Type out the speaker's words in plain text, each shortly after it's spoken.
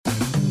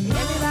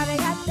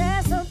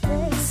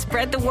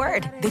spread the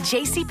word. The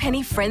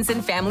JCPenney Friends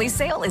and Family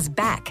Sale is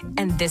back.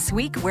 And this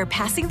week, we're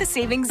passing the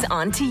savings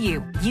on to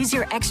you. Use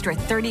your extra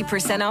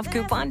 30% off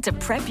coupon to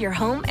prep your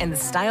home and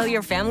style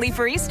your family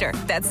for Easter.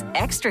 That's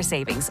extra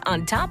savings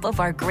on top of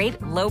our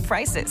great low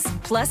prices.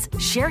 Plus,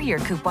 share your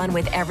coupon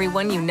with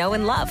everyone you know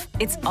and love.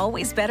 It's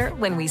always better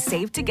when we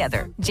save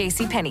together.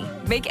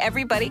 JCPenney. Make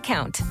everybody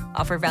count.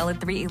 Offer valid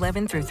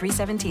 3/11 through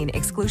 3/17.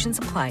 Exclusions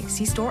apply.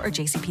 See store or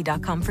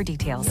jcp.com for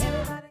details.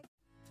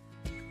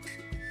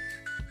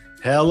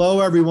 Hello,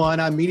 everyone.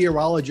 I'm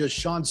meteorologist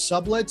Sean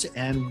Sublett,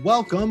 and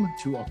welcome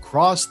to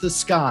Across the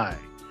Sky,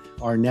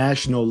 our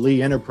national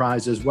Lee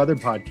Enterprises weather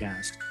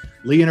podcast.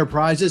 Lee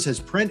Enterprises has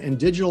print and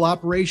digital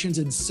operations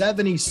in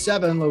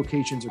 77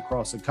 locations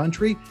across the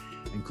country,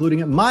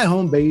 including at my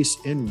home base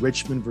in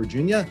Richmond,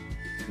 Virginia.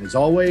 And as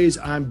always,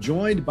 I'm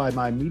joined by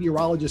my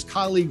meteorologist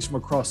colleagues from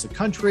across the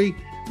country,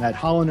 Matt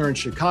Hollander in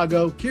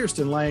Chicago,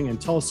 Kirsten Lang in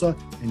Tulsa,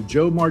 and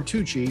Joe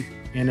Martucci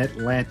in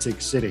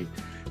Atlantic City.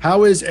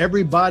 How is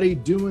everybody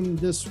doing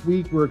this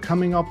week? We're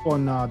coming up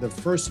on the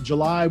 1st of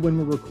July when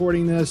we're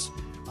recording this.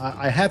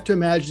 I have to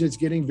imagine it's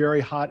getting very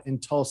hot in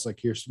Tulsa.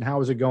 Kirsten,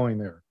 how is it going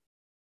there?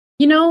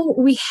 You know,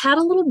 we had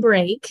a little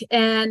break,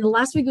 and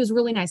last week was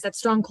really nice. That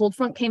strong cold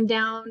front came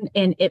down,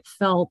 and it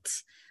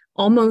felt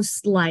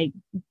almost like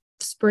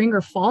spring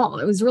or fall.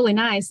 It was really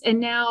nice.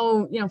 And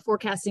now,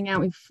 forecasting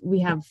out,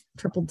 we have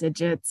triple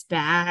digits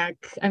back.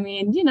 I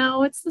mean,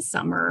 it's the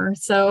summer,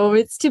 so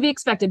it's to be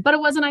expected. But it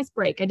was a nice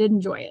break. I did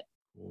enjoy it.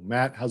 Well,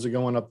 Matt, how's it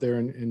going up there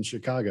in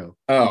Chicago?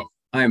 Oh,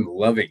 I'm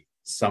loving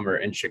summer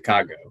in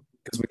Chicago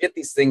because we get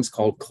these things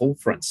called cold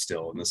fronts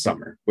still in the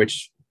summer,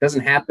 which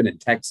doesn't happen in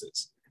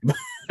Texas.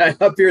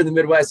 Up here in the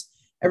Midwest,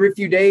 every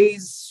few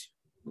days,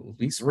 at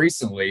least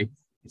recently,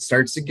 it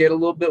starts to get a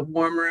little bit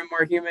warmer and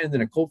more humid, and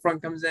then a cold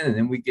front comes in, and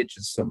then we get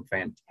just some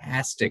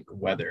fantastic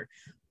weather.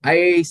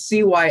 I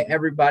see why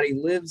everybody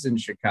lives in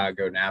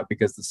Chicago now,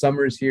 because the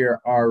summers here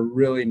are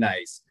really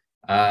nice.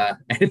 And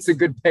it's a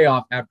good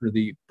payoff after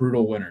the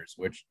brutal winters,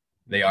 which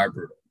they are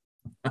brutal.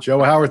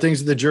 Joe, how are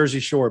things at the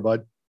Jersey Shore,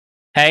 bud?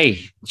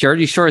 Hey,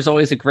 Jersey Shore is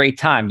always a great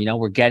time.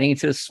 We're getting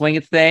into the swing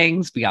of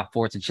things. We got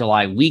 4th of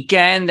July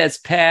weekend that's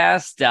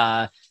passed.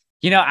 Actually,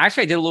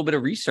 I did a little bit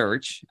of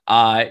research.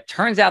 It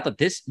turns out that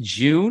this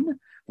June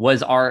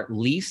was our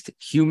least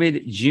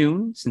humid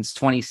June since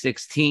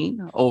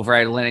 2016 over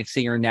at Atlantic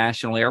City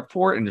International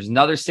Airport. And there's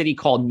another city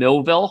called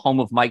Millville, home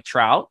of Mike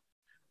Trout.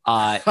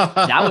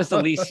 That was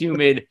the least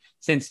humid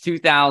since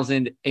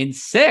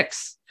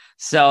 2006.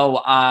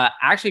 So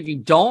actually, if you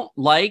don't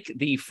like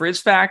the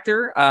frizz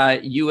factor,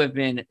 you have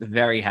been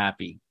very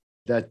happy.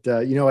 That,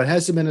 it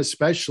hasn't been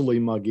especially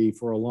muggy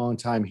for a long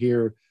time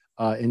here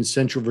in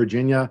Central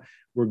Virginia.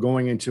 We're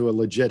going into a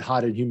legit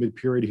hot and humid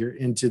period here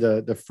into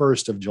the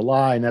 1st of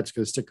July, and that's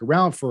going to stick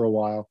around for a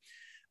while.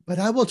 But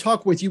I will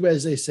talk with you,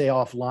 as they say,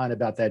 offline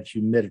about that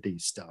humidity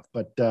stuff.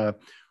 But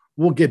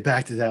we'll get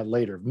back to that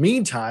later.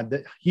 Meantime,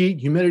 the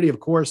humidity, of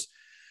course,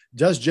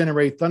 does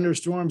generate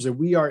thunderstorms, and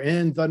we are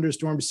in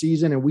thunderstorm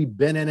season, and we've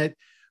been in it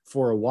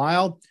for a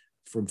while.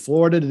 From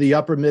Florida to the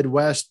upper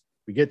Midwest,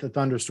 we get the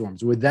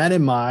thunderstorms. With that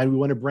in mind, we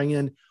want to bring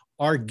in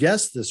our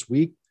guest this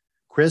week,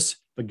 Chris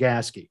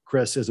Bagaski.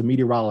 Chris is a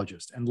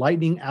meteorologist and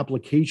lightning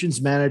applications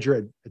manager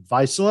at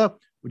Vizsla,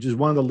 which is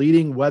one of the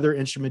leading weather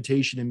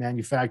instrumentation and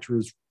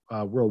manufacturers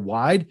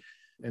worldwide.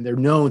 And they're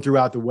known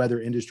throughout the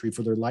weather industry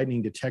for their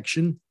lightning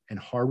detection and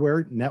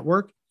hardware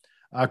network.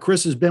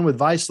 Chris has been with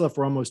Vizsla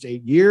for almost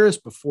 8 years.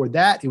 Before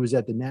that, he was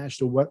at the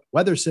National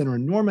Weather Center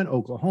in Norman,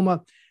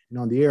 Oklahoma, and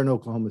on the air in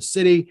Oklahoma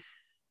City.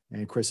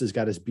 And Chris has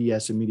got his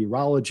BS in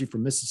meteorology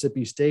from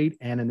Mississippi State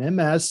and an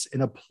MS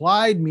in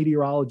applied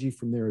meteorology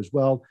from there as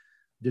well.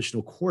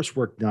 Additional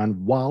coursework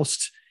done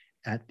whilst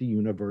at the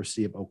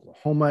University of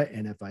Oklahoma.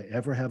 And if I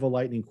ever have a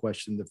lightning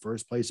question, the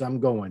first place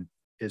I'm going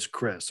is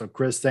Chris. So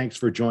Chris, thanks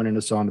for joining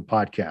us on the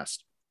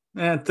podcast.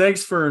 And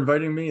thanks for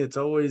inviting me. It's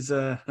always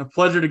a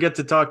pleasure to get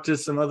to talk to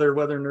some other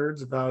weather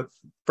nerds about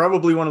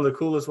probably one of the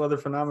coolest weather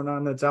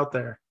phenomenon that's out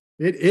there.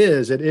 It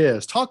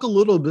is. Talk a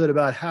little bit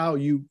about how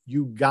you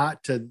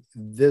got to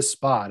this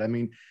spot. I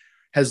mean,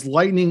 has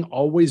lightning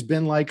always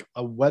been like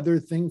a weather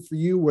thing for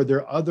you? Were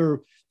there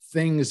other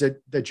things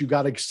that you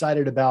got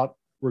excited about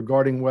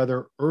regarding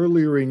weather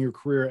earlier in your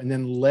career and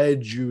then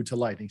led you to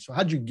lightning? So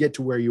how'd you get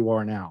to where you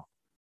are now?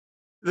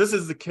 This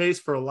is the case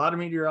for a lot of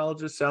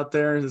meteorologists out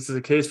there. This is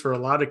the case for a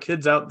lot of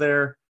kids out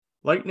there.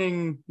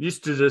 Lightning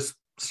used to just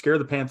scare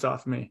the pants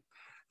off me.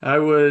 I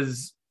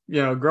was,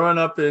 growing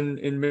up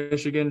in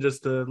Michigan,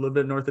 just a little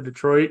bit north of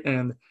Detroit,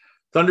 and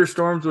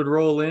thunderstorms would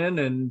roll in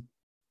and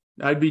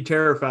I'd be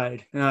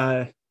terrified.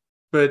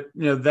 But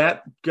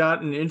that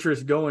got an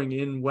interest going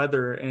in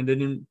weather and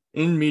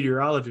in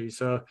meteorology.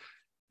 So,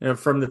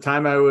 from the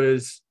time I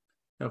was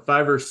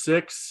 5 or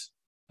 6,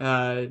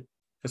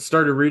 I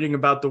started reading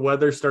about the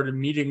weather, started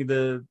meeting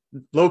the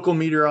local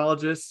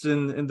meteorologists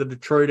in the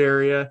Detroit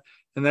area,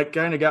 and that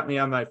kind of got me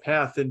on my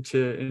path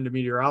into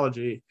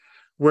meteorology,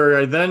 where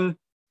I then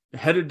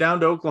headed down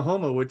to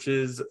Oklahoma, which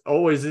is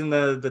always in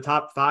the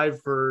top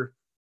 5 for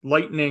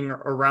lightning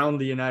around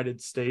the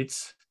United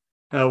States.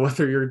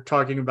 whether you're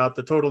talking about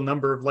the total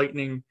number of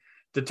lightning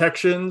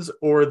detections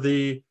or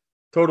the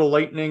total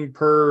lightning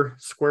per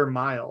square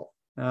mile.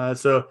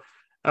 So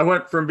I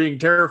went from being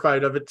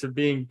terrified of it to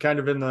being kind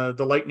of in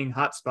the lightning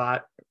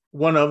hotspot,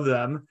 one of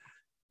them.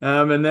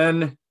 And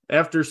then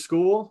after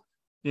school,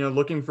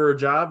 looking for a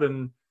job,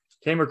 and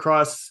came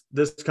across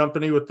this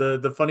company with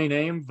the funny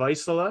name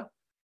Vaisala.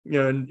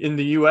 In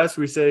the US,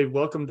 we say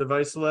welcome to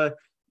Vaisala.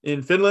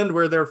 In Finland,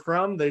 where they're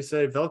from, they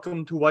say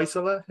welcome to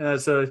Vaisala.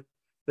 So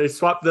they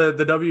swap the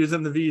W's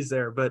and the V's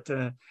there. But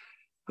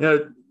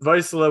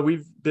Vaisala,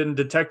 we've been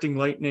detecting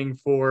lightning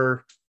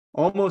for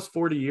almost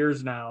 40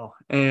 years now,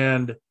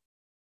 and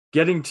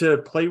getting to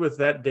play with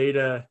that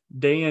data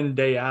day in,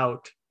 day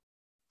out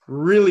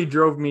really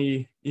drove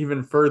me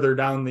even further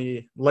down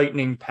the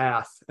lightning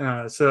path.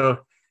 So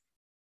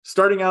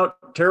starting out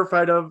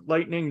terrified of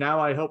lightning, now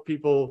I help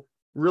people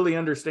really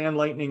understand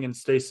lightning and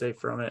stay safe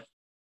from it.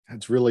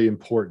 That's really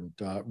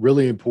important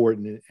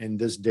in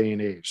this day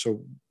and age.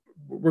 So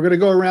we're going to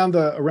go around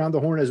the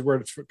horn as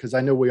where, because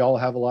I know we all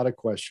have a lot of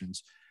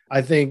questions.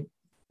 I think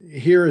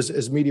here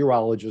as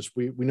meteorologists,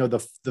 we know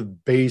the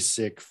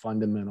basic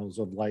fundamentals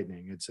of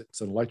lightning. It's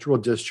an electrical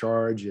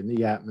discharge in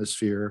the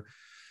atmosphere.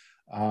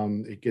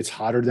 It gets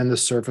hotter than the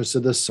surface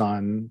of the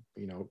sun.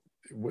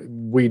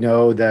 We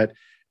know that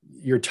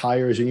your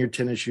tires and your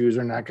tennis shoes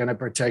are not going to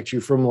protect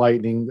you from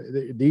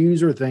lightning.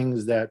 These are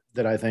things that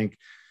I think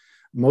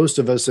most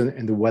of us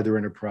in the weather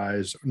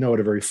enterprise know at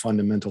a very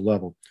fundamental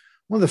level.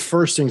 One of the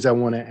first things I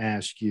want to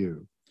ask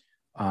you,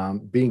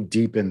 being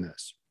deep in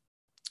this,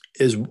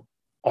 is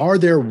are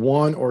there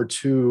one or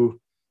two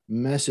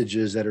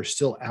messages that are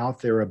still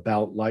out there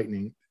about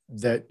lightning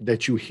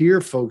that you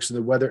hear folks in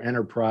the weather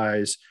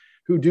enterprise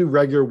who do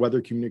regular weather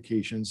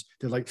communications?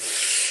 They're like,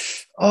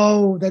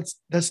 oh, that's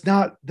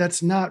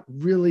not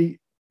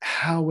really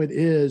how it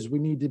is. We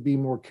need to be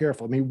more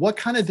careful. I mean, what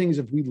kind of things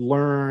have we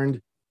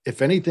learned,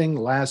 if anything,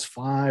 last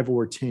 5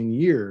 or 10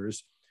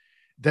 years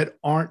that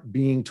aren't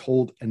being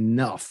told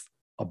enough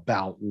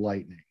about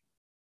lightning?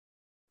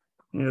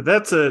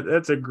 That's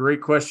a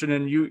great question.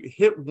 And you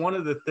hit one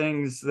of the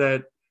things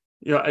that,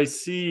 I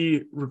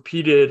see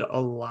repeated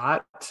a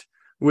lot,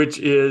 which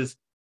is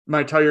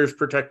my tires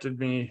protected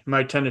me,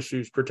 my tennis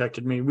shoes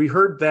protected me. We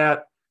heard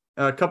that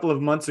a couple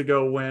of months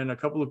ago when a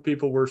couple of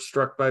people were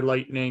struck by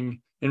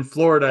lightning in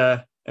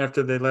Florida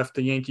after they left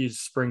the Yankees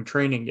spring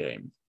training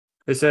game.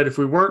 They said, if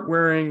we weren't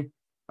wearing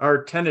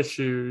our tennis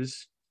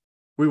shoes,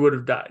 we would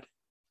have died.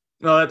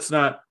 No, that's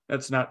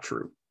not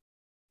true.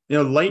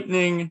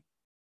 Lightning,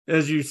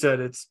 as you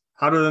said, it's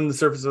hotter than the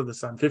surface of the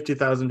sun,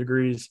 50,000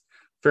 degrees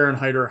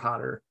Fahrenheit or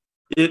hotter.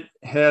 It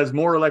has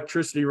more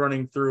electricity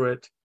running through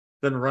it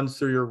than runs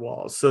through your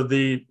walls. So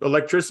the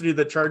electricity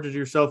that charges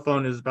your cell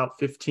phone is about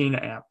 15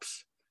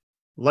 amps.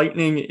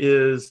 Lightning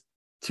is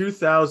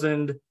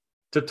 2,000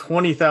 to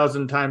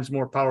 20,000 times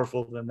more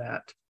powerful than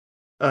that.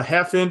 A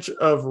half inch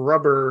of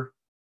rubber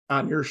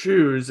on your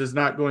shoes is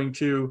not going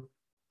to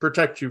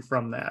protect you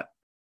from that.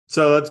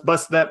 So let's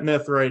bust that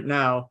myth right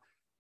now.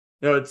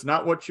 It's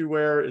not what you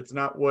wear. It's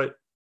not what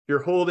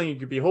you're holding. You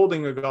could be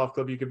holding a golf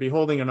club. You could be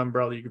holding an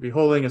umbrella. You could be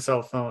holding a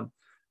cell phone.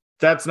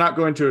 That's not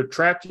going to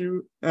attract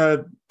you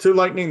to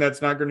lightning.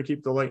 That's not going to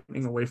keep the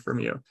lightning away from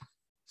you.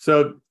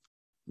 So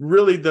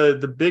really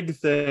the big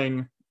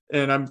thing,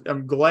 and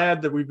I'm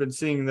glad that we've been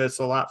seeing this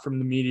a lot from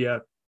the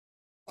media,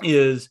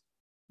 is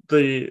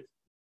the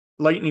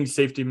lightning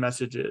safety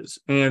messages.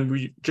 And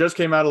we just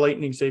came out of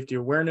Lightning Safety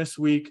Awareness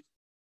Week.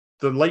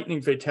 The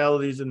lightning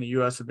fatalities in the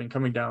U.S. have been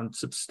coming down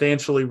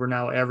substantially. We're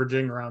now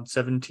averaging around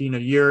 17 a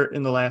year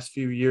in the last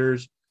few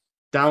years,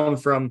 down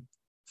from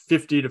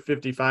 50 to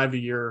 55 a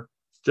year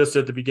just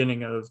at the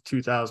beginning of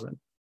 2000.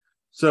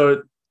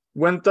 So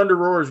when thunder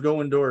roars,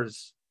 go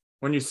indoors.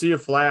 When you see a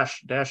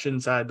flash, dash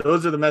inside.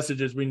 Those are the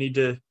messages we need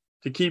to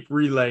keep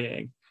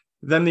relaying.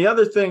 Then the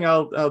other thing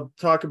I'll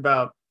talk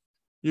about,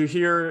 you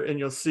hear and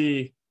you'll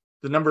see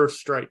the number of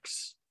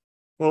strikes.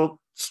 Well,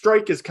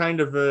 strike is kind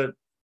of a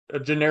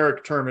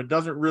generic term. It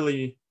doesn't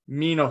really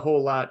mean a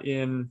whole lot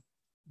in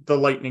the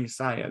lightning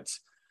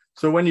science.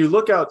 So when you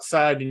look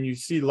outside and you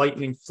see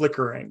lightning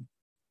flickering,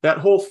 that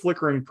whole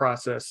flickering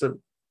process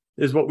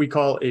is what we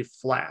call a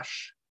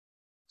flash.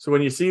 So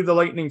when you see the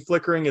lightning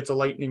flickering, it's a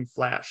lightning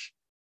flash.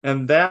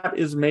 And that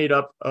is made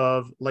up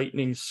of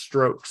lightning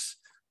strokes.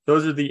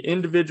 Those are the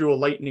individual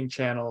lightning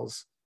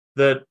channels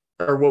that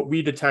are what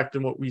we detect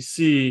and what we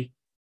see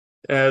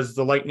as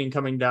the lightning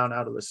coming down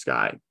out of the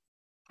sky.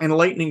 And a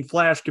lightning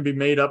flash can be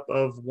made up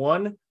of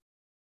 1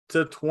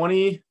 to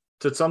 20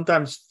 to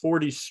sometimes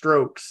 40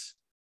 strokes.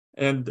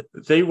 And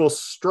they will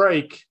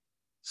strike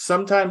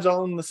sometimes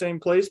all in the same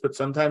place, but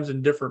sometimes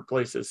in different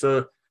places.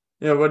 So,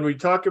 when we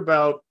talk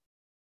about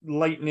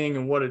lightning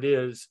and what it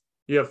is,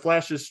 you have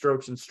flashes,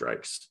 strokes, and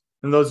strikes.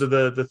 And those are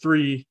the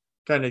three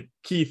kind of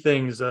key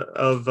things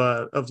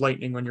of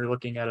lightning when you're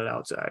looking at it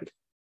outside.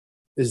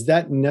 Is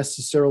that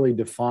necessarily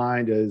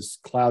defined as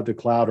cloud to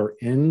cloud or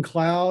in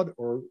cloud,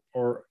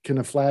 or can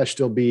a flash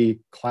still be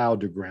cloud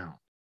to ground?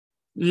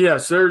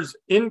 Yes, there's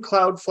in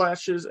cloud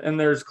flashes and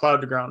there's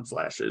cloud to ground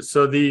flashes.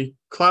 So the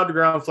cloud to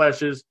ground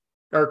flashes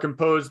are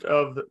composed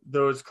of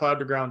those cloud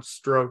to ground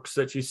strokes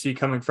that you see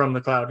coming from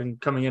the cloud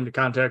and coming into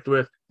contact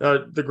with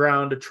the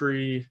ground, a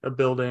tree, a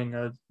building,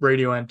 a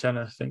radio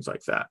antenna, things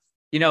like that.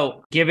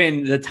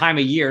 Given the time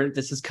of year,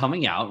 this is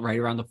coming out right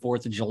around the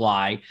 4th of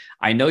July.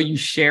 I know you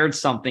shared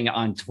something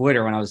on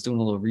Twitter when I was doing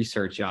a little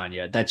research on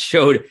you that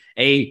showed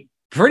a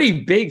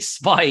pretty big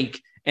spike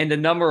in the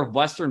number of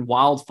Western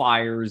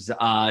wildfires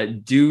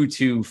due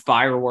to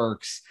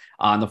fireworks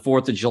on the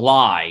 4th of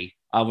July,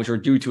 which are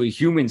due to a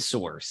human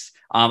source.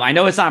 I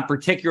know it's not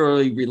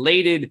particularly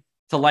related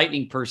to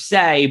lightning per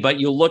se, but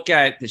you look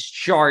at this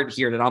chart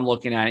here that I'm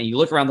looking at, and you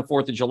look around the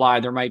 4th of July,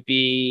 there might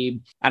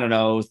be,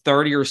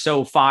 30 or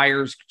so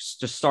fires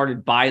just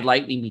started by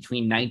lightning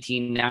between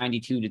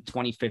 1992 to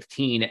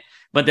 2015.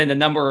 But then the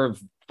number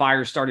of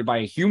fires started by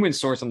a human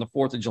source on the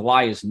 4th of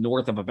July is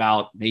north of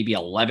about maybe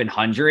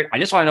 1,100. I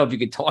just want to know if you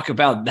could talk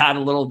about that a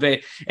little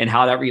bit and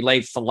how that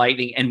relates to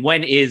lightning, and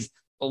when is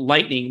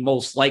lightning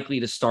most likely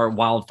to start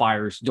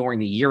wildfires during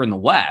the year in the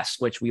West,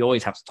 which we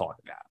always have to talk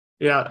about.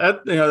 Yeah,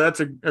 that's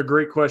a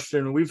great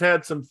question. We've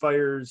had some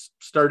fires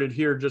started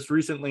here just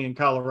recently in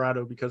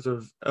Colorado because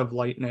of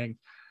lightning.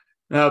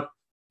 Now,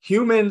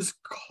 humans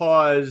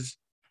cause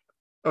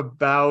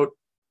about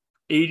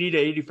 80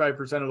 to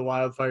 85% of the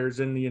wildfires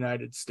in the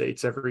United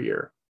States every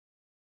year.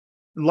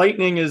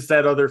 Lightning is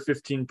that other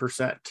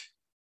 15%.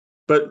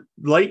 But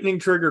lightning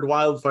triggered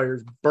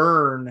wildfires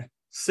burn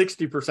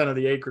 60% of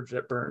the acreage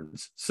that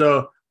burns.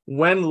 So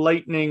when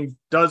lightning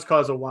does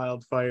cause a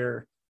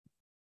wildfire,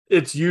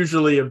 it's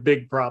usually a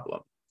big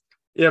problem.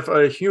 If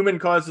a human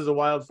causes a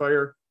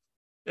wildfire,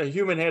 a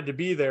human had to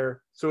be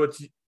there. So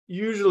it's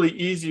usually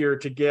easier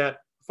to get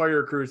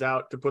fire crews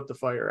out to put the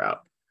fire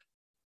out.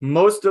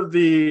 Most of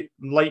the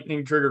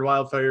lightning triggered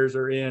wildfires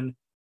are in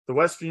the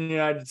Western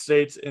United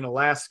States, in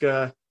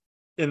Alaska,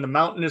 in the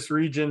mountainous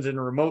regions, in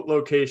remote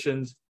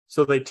locations.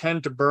 So they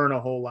tend to burn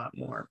a whole lot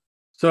more.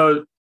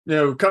 So,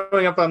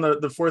 coming up on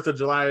the 4th of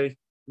July,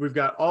 we've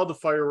got all the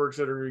fireworks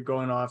that are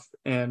going off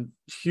and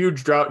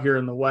huge drought here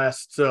in the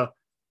West. So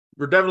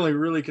we're definitely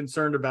really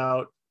concerned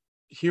about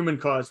human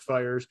caused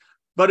fires,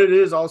 but it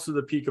is also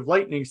the peak of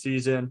lightning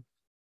season.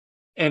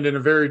 And in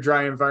a very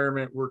dry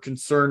environment, we're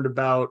concerned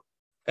about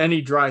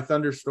any dry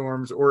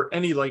thunderstorms or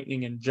any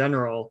lightning in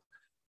general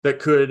that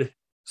could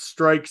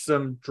strike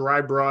some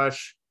dry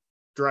brush,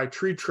 dry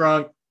tree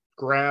trunk,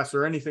 grass,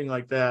 or anything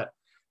like that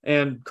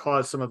and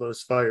cause some of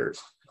those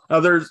fires. Now,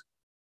 there's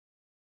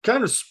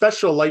kind of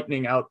special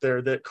lightning out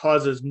there that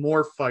causes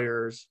more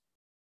fires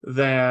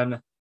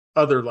than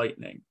other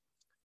lightning.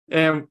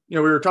 And, we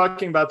were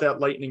talking about that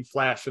lightning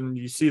flash, and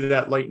you see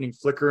that lightning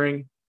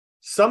flickering.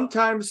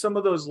 Sometimes some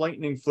of those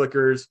lightning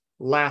flickers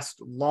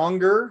last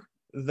longer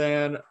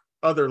than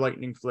other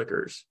lightning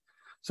flickers.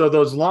 So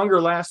those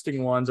longer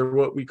lasting ones are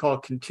what we call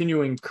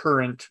continuing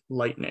current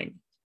lightning.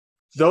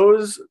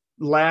 Those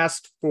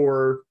last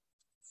for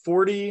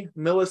 40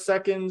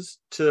 milliseconds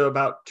to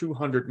about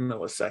 200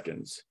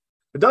 milliseconds.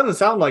 It doesn't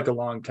sound like a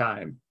long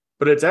time,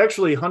 but it's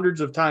actually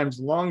hundreds of times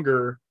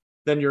longer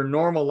than your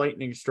normal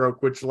lightning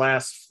stroke, which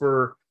lasts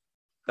for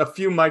a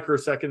few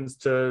microseconds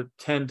to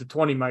 10 to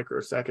 20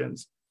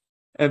 microseconds.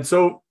 And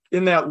so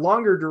in that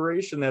longer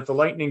duration that the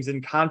lightning's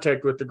in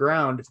contact with the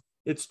ground,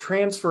 it's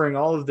transferring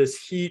all of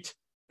this heat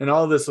and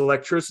all of this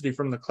electricity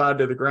from the cloud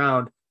to the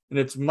ground, and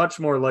it's much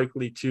more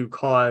likely to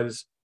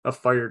cause a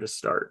fire to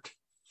start.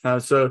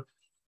 So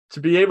to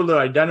be able to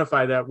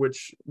identify that,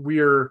 which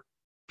we're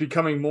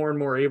becoming more and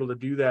more able to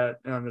do that,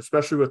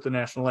 especially with the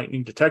National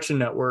Lightning Detection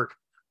Network,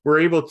 we're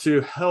able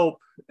to help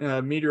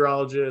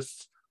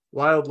meteorologists,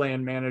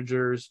 wildland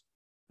managers,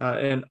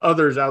 and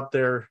others out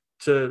there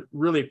to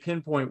really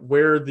pinpoint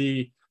where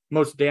the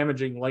most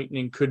damaging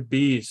lightning could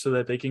be so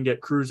that they can get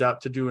crews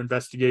out to do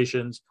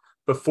investigations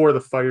before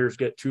the fires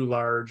get too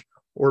large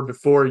or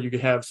before you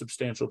have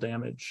substantial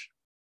damage.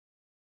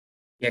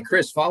 Yeah,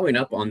 Chris, following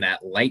up on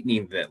that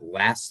lightning that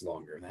lasts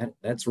longer,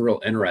 that's real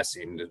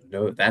interesting to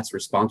know that's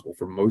responsible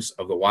for most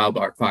of the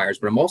wildfires.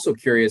 But I'm also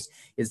curious,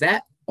 is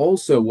that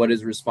also what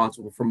is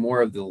responsible for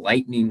more of the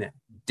lightning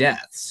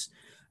deaths?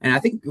 And I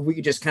think if we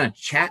could just kind of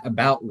chat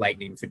about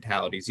lightning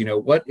fatalities,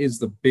 what is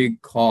the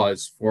big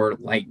cause for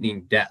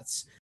lightning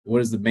deaths?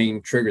 What is the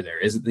main trigger there?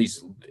 Is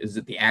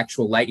it the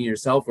actual lightning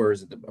itself, or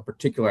is it a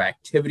particular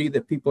activity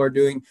that people are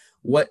doing?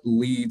 What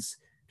leads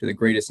to the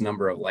greatest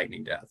number of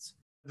lightning deaths?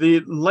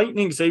 The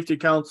Lightning Safety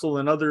Council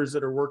and others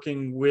that are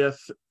working with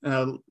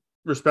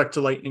respect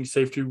to lightning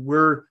safety,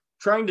 we're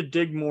trying to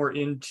dig more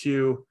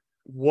into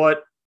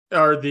what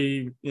are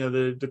the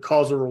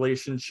causal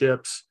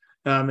relationships,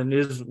 and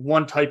is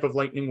one type of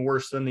lightning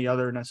worse than the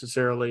other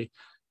necessarily.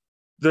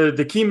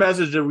 The key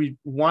message that we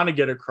want to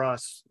get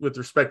across with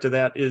respect to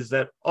that is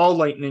that all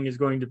lightning is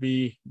going to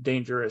be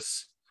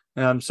dangerous.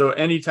 So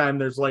anytime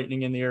there's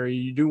lightning in the area,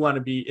 you do want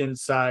to be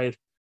inside,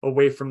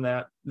 away from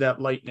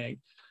that lightning.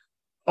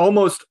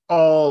 Almost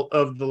all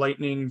of the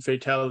lightning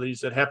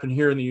fatalities that happen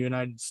here in the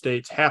United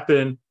States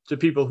happen to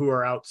people who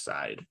are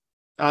outside.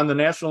 on the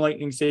National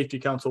Lightning Safety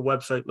Council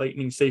website,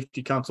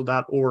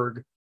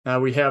 lightningsafetycouncil.org,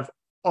 we have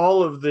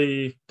all of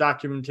the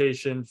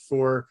documentation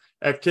for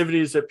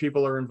activities that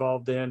people are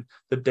involved in,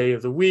 the day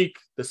of the week,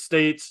 the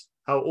states,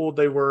 how old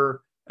they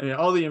were, and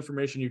all the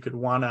information you could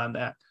want on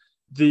that.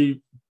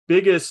 The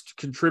biggest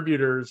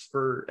contributors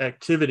for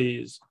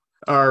activities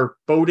are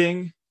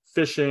boating,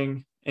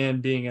 fishing,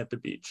 and being at the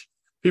beach.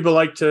 People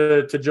like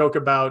to joke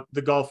about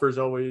the golfers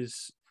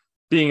always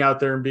being out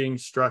there and being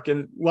struck.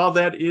 And while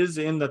that is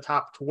in the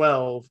top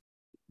 12,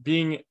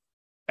 being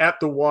at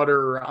the water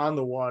or on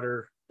the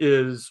water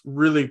is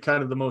really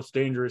kind of the most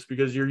dangerous,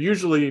 because you're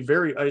usually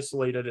very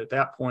isolated at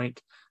that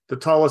point, the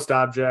tallest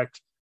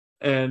object,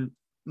 and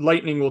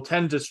lightning will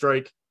tend to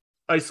strike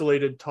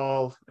isolated,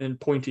 tall, and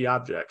pointy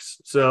objects.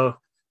 So,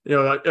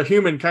 a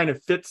human kind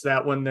of fits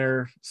that when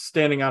they're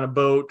standing on a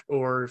boat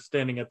or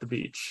standing at the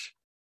beach.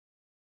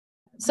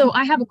 So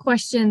I have a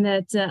question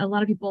that a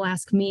lot of people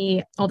ask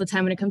me all the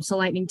time when it comes to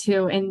lightning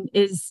too. And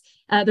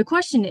the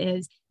question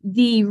is,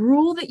 the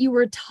rule that you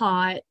were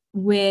taught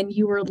when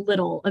you were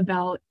little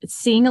about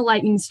seeing a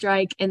lightning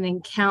strike and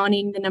then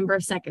counting the number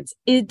of seconds,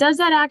 does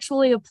that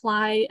actually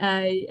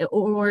apply?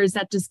 Or is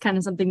that just kind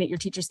of something that your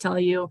teachers tell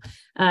you,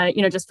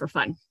 just for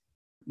fun?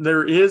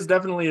 There is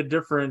definitely a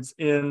difference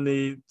in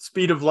the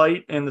speed of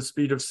light and the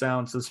speed of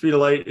sound. So the speed of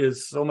light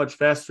is so much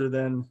faster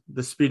than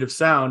the speed of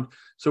sound.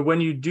 So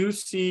when you do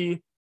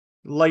see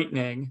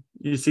lightning,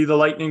 you see the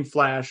lightning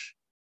flash,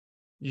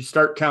 you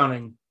start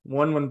counting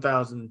 1,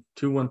 1,000,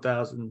 2,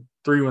 1,000,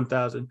 3,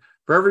 1,000.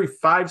 For every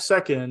 5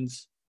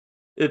 seconds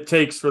it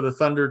takes for the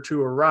thunder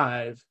to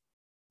arrive,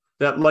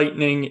 that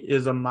lightning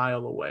is a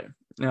mile away.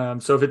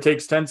 So if it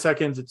takes 10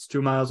 seconds, it's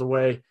 2 miles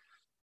away,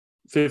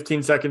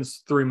 15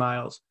 seconds, 3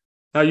 miles.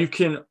 Now you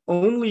can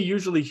only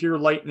usually hear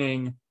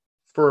lightning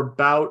for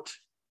about,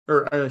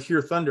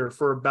 hear thunder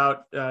for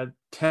about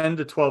 10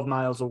 to 12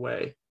 miles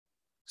away.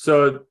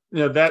 So,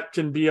 that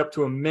can be up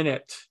to a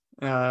minute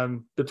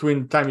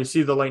between the time you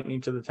see the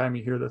lightning to the time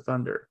you hear the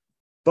thunder.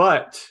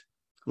 But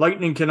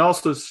lightning can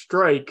also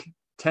strike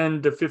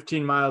 10 to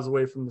 15 miles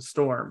away from the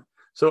storm.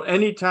 So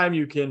anytime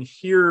you can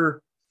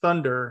hear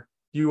thunder,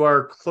 you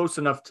are close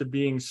enough to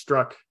being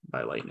struck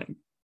by lightning.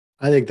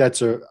 I think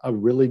that's a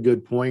really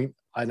good point.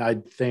 And I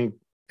think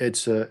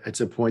it's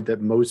a point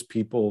that most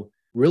people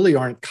really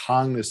aren't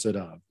cognizant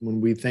of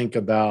when we think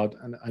about,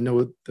 and I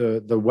know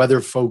the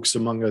weather folks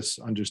among us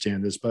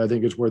understand this, but I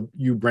think it's worth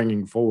you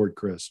bringing forward,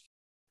 Chris,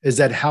 is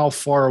that how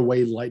far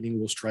away lightning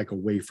will strike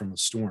away from a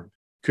storm.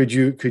 Could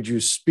you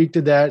speak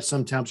to that?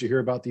 Sometimes you hear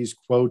about these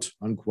quote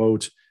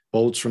unquote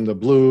bolts from the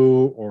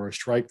blue, or a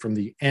strike from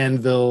the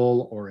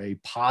anvil, or a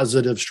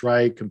positive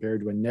strike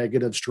compared to a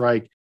negative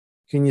strike.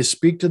 Can you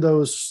speak to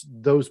those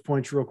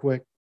points real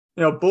quick?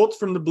 Bolts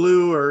from the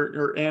blue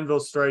or anvil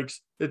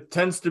strikes, it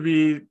tends to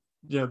be,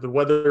 the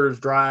weather is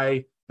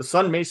dry, the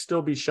sun may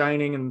still be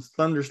shining, and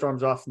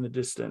thunderstorms off in the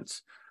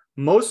distance.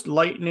 Most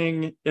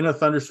lightning in a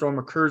thunderstorm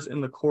occurs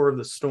in the core of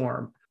the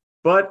storm,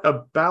 but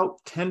about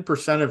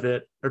 10% of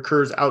it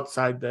occurs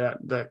outside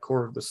that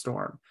core of the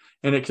storm.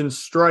 And it can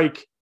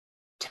strike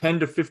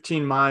 10 to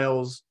 15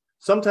 miles,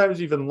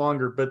 sometimes even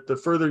longer, but the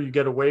further you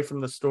get away from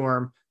the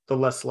storm, the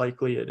less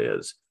likely it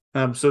is.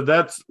 So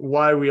that's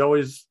why we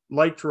always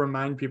like to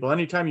remind people,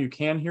 anytime you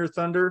can hear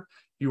thunder,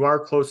 you are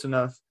close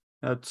enough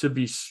to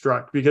be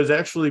struck, because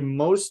actually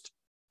most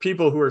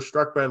people who are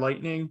struck by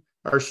lightning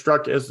are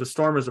struck as the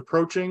storm is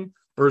approaching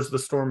or as the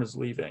storm is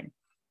leaving.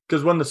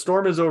 Because when the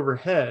storm is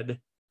overhead,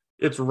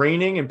 it's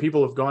raining and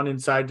people have gone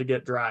inside to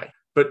get dry.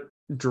 But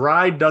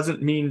dry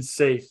doesn't mean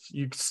safe.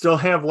 You still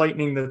have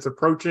lightning that's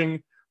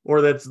approaching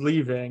or that's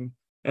leaving,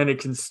 and it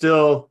can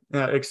still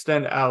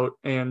extend out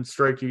and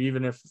strike you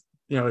even if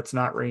it's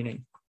not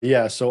raining.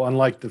 Yeah. So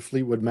unlike the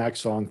Fleetwood Mac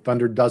song,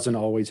 thunder doesn't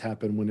always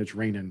happen when it's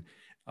raining.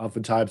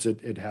 Oftentimes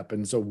it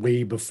happens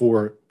way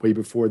before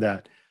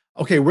that.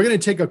 Okay, we're going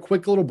to take a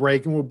quick little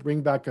break, and we'll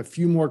bring back a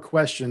few more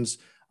questions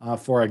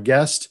for our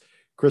guest,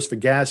 Chris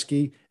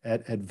Vigaski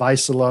at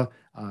Vaisala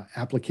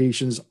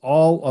Applications,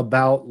 all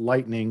about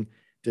lightning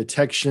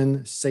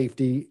detection,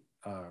 safety,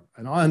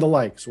 and the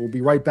like. So we'll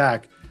be right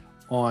back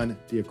on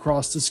the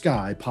Across the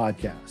Sky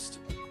podcast.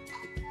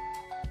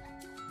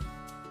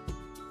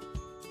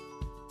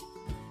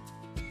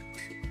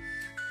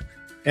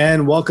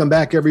 And welcome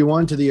back,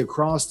 everyone, to the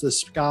Across the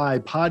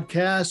Sky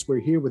podcast. We're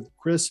here with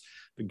Chris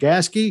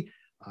Vigaski,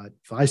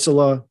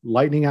 Vaisala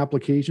Lightning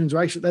Applications.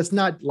 Or actually, that's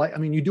not like,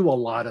 you do a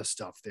lot of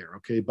stuff there,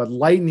 okay? But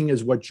lightning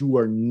is what you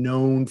are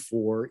known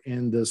for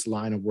in this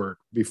line of work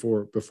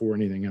before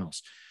anything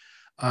else.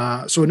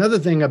 So another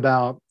thing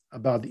about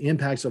the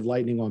impacts of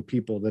lightning on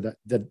people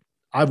that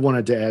I've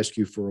wanted to ask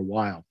you for a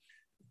while.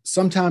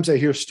 Sometimes I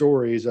hear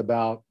stories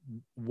about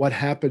what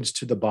happens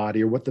to the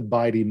body or what the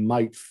body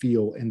might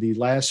feel in the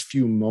last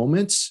few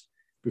moments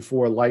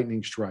before a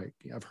lightning strike.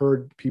 I've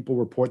heard people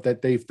report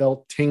that they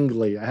felt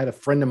tingly. I had a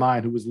friend of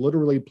mine who was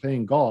literally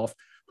playing golf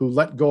who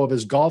let go of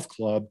his golf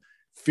club,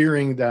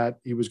 fearing that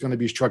he was going to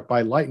be struck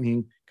by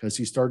lightning because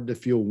he started to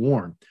feel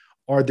warm.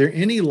 Are there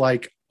any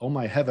oh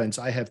my heavens,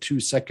 I have 2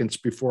 seconds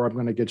before I'm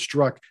going to get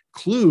struck,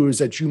 clues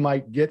that you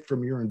might get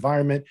from your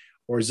environment?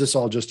 Or is this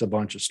all just a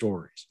bunch of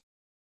stories?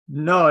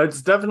 No,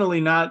 it's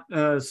definitely not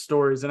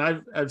stories.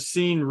 And I've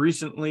seen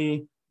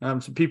recently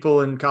some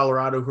people in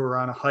Colorado who were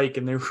on a hike,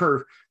 and they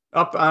were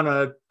up on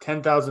a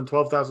 10,000,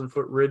 12,000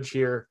 foot ridge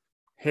here,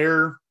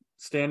 hair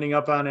standing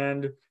up on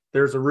end.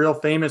 There's a real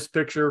famous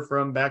picture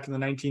from back in the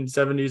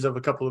 1970s of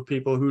a couple of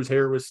people whose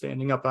hair was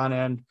standing up on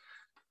end.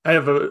 I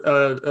have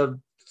a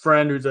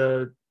friend who's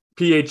a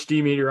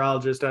PhD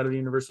meteorologist out of the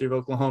University of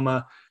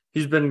Oklahoma.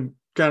 He's been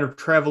kind of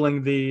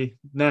traveling the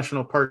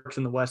national parks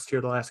in the West here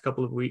the last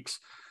couple of weeks.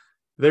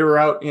 They were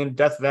out in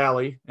Death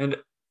Valley, and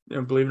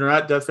believe it or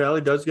not, Death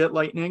Valley does get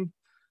lightning,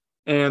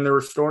 and there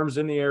were storms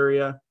in the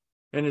area,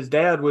 and his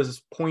dad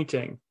was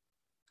pointing,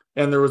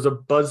 and there was a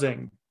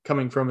buzzing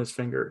coming from his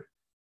finger.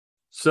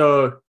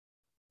 So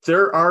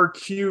there are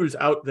cues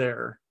out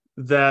there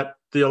that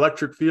the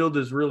electric field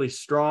is really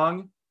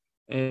strong,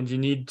 and you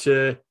need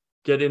to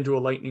get into a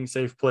lightning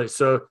safe place.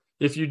 So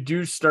if you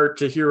do start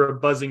to hear a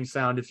buzzing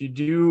sound, if you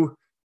do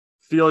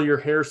feel your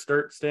hair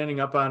start standing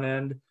up on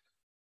end,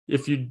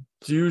 if you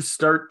do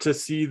start to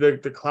see the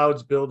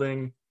clouds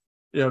building,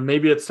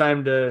 maybe it's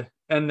time to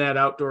end that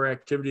outdoor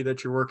activity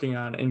that you're working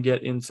on and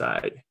get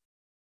inside.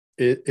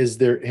 Is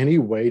there any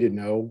way to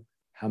know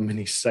how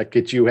many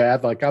seconds you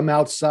have? Like, I'm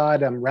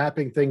outside, I'm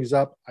wrapping things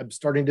up, I'm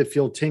starting to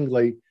feel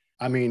tingly.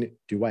 I mean,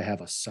 do I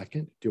have a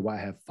second? Do I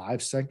have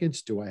 5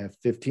 seconds? Do I have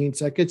 15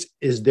 seconds?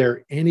 Is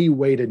there any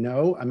way to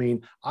know? I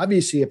mean,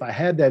 obviously, if I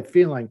had that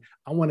feeling,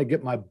 I want to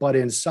get my butt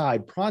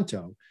inside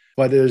pronto.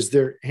 But is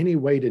there any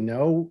way to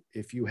know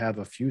if you have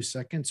a few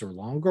seconds or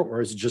longer,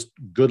 or is it just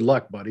good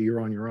luck, buddy?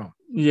 You're on your own.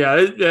 Yeah,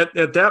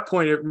 at that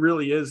point, it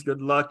really is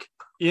good luck.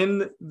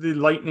 In the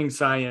lightning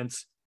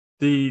science,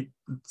 the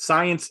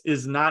science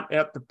is not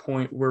at the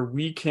point where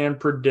we can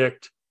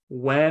predict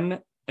when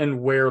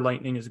and where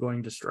lightning is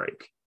going to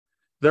strike.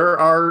 There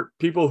are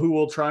people who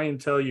will try and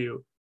tell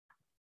you,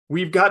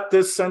 we've got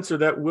this sensor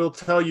that will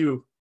tell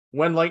you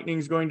when lightning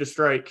is going to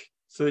strike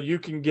so that you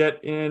can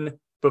get in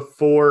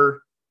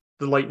before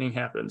the lightning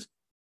happens.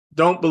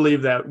 Don't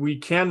believe that. We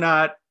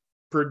cannot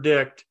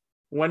predict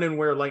when and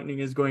where lightning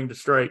is going to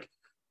strike.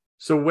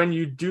 So when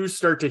you do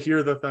start to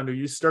hear the thunder,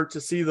 you start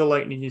to see the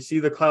lightning, you see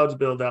the clouds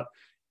build up,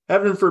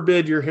 heaven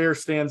forbid your hair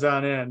stands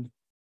on end,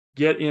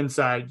 get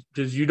inside,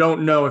 because you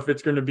don't know if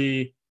it's going to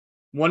be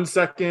 1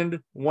 second,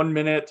 1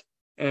 minute,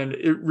 and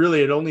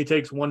it only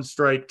takes one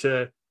strike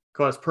to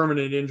cause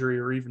permanent injury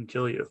or even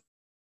kill you.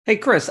 Hey,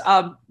 Chris,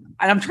 and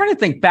I'm trying to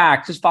think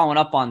back, just following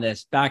up on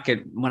this, back at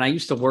when I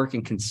used to work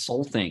in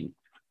consulting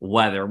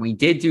weather, we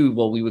did do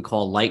what we would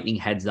call lightning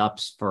heads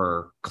ups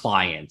for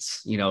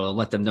clients, to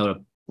let them know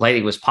that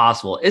lightning was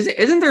possible.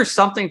 Isn't there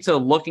something to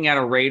looking at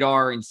a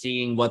radar and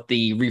seeing what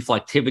the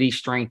reflectivity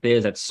strength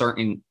is at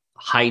certain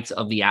heights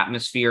of the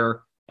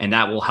atmosphere? And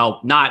that will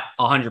help, not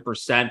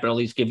 100%, but at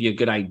least give you a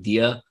good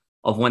idea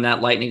of when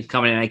that lightning is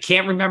coming in. I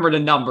can't remember the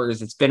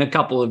numbers. It's been a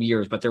couple of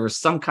years, but there was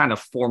some kind of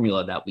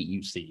formula that we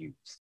used to use.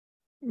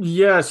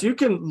 Yes, you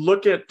can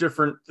look at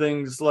different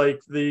things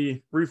like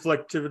the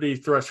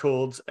reflectivity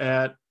thresholds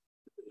at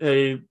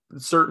a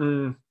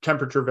certain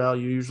temperature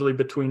value, usually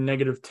between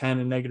 -10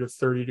 and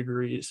 -30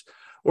 degrees.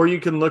 Or you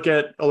can look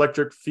at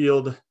electric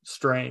field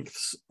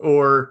strengths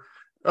or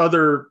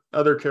other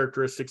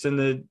characteristics. In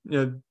the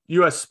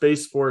U.S.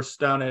 Space Force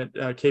down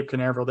at Cape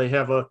Canaveral, they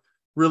have a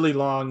really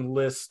long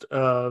list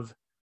of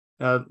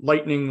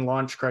lightning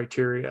launch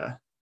criteria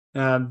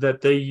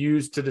that they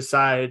use to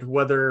decide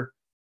whether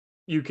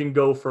you can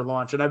go for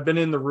launch. And I've been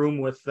in the room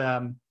with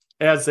them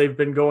as they've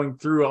been going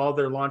through all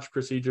their launch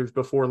procedures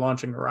before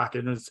launching a rocket.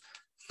 And it's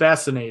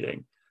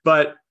fascinating.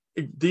 But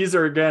these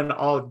are, again,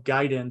 all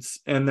guidance,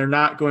 and they're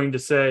not going to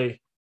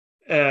say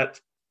at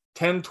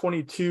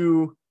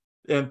 10:22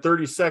 and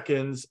 30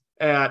 seconds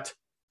at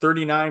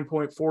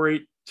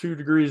 39.482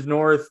 degrees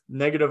north,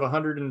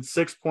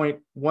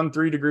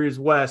 -106.13 degrees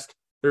west,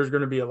 there's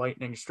going to be a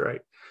lightning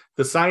strike.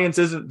 The science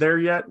isn't there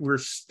yet. We're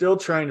still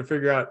trying to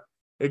figure out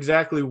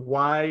exactly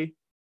why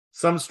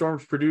some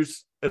storms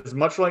produce as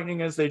much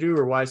lightning as they do,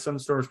 or why some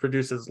storms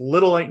produce as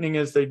little lightning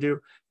as they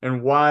do,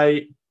 and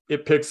why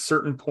it picks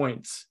certain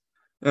points.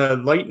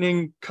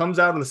 Lightning comes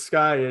out of the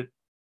sky at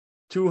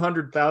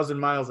 200,000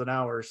 miles an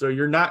hour, so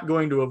you're not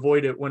going to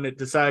avoid it when it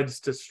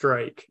decides to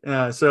strike.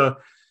 So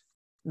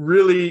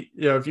really,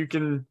 if you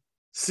can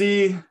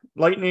see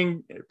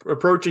lightning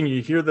approaching,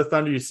 you hear the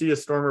thunder, you see a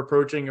storm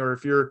approaching, or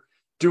if you're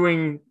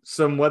doing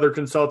some weather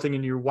consulting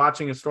and you're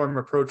watching a storm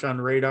approach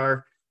on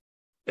radar,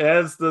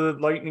 as the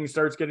lightning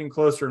starts getting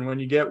closer, and when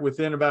you get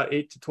within about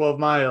 8 to 12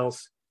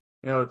 miles,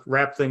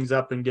 wrap things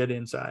up and get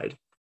inside.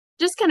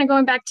 Just kind of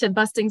going back to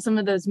busting some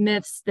of those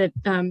myths that,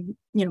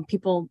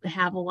 people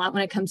have a lot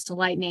when it comes to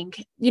lightning.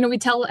 We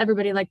tell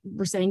everybody, like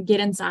we're saying, get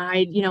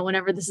inside,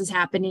 whenever this is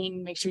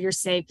happening, make sure you're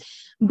safe.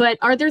 But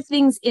are there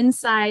things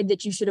inside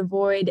that you should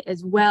avoid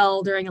as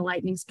well during a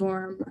lightning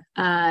storm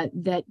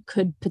that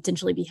could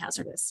potentially be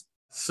hazardous?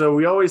 So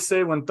we always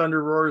say when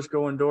thunder roars,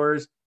 go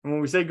indoors. And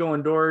when we say go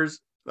indoors,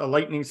 a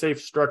lightning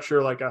safe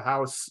structure like a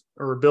house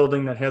or a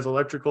building that has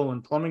electrical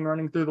and plumbing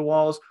running through the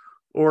walls,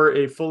 or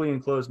a fully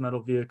enclosed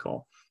metal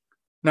vehicle.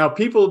 Now,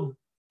 people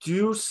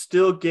do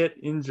still get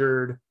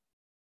injured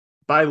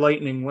by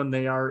lightning when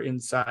they are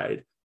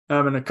inside.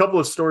 And a couple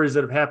of stories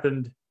that have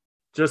happened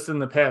just in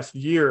the past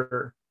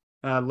year.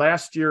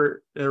 Last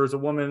year, there was a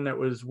woman that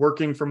was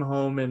working from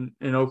home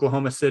in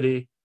Oklahoma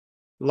City.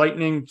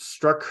 Lightning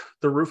struck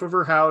the roof of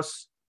her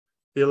house.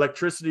 The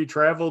electricity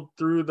traveled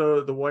through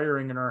the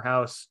wiring in her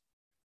house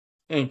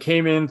and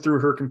came in through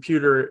her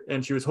computer,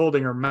 and she was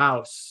holding her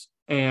mouse,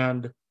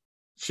 and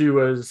she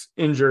was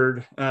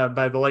injured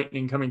by the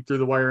lightning coming through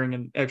the wiring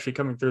and actually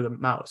coming through the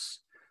mouse.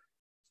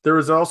 There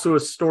was also a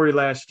story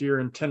last year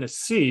in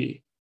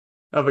Tennessee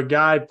of a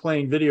guy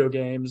playing video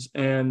games,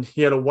 and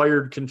he had a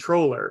wired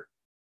controller.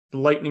 The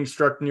lightning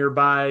struck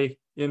nearby,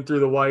 in through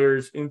the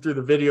wires, in through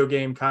the video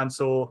game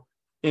console,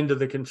 into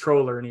the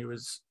controller, and he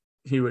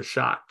was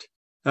shot.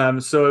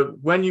 So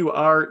when you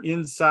are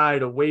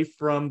inside, away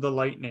from the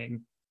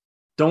lightning,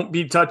 don't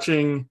be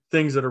touching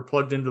things that are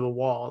plugged into the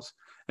walls,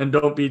 and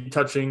don't be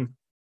touching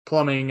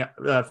plumbing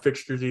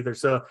fixtures either.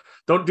 So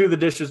don't do the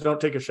dishes,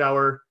 don't take a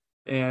shower,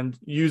 and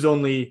use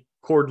only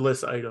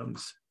cordless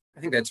items. I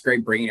think that's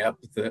great bringing up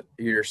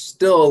you're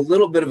still a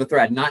little bit of a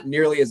threat, not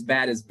nearly as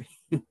bad as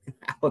being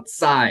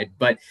outside,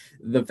 but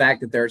the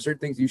fact that there are certain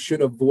things you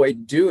should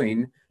avoid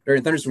doing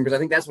during a thunderstorm, because I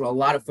think that's what a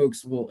lot of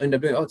folks will end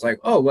up doing. Oh, it's like,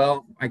 oh,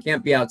 well, I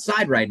can't be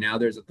outside right now.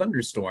 There's a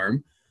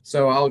thunderstorm,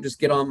 so I'll just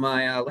get on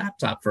my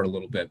laptop for a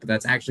little bit. But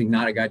that's actually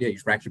not a good idea. You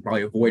should actually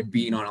probably avoid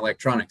being on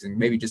electronics, and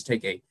maybe just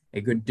take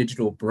a good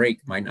digital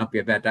break. Might not be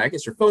a bad idea. I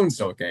guess your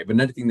phone's okay, but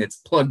anything that's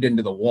plugged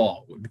into the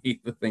wall would be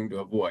the thing to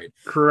avoid.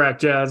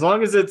 Correct. Yeah. As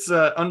long as it's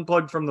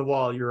unplugged from the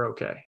wall, you're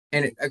okay.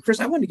 And Chris,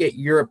 I wanted to get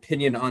your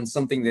opinion on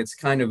something that's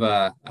kind of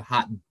a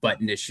hot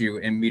button issue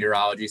in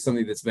meteorology,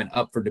 something that's been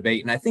up for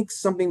debate. And I think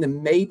something that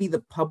maybe the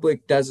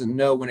public doesn't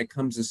know when it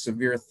comes to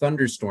severe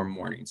thunderstorm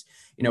warnings.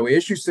 You know, we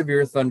issue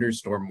severe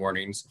thunderstorm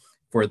warnings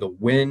for the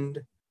wind,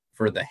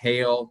 for the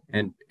hail,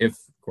 and if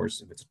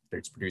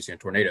it's producing a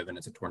tornado, then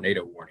it's a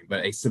tornado warning.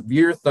 But a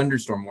severe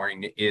thunderstorm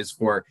warning is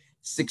for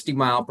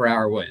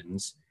 60-mile-per-hour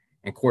winds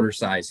and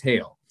quarter-size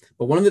hail.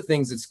 But one of the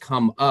things that's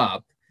come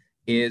up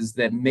is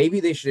that maybe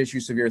they should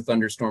issue severe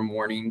thunderstorm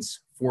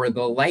warnings for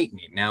the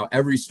lightning. Now,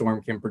 every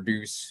storm can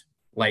produce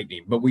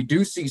lightning, but we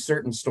do see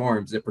certain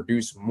storms that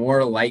produce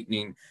more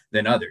lightning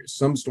than others.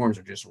 Some storms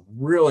are just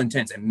real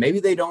intense, and maybe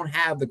they don't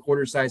have the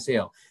quarter-size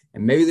hail,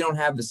 and maybe they don't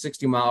have the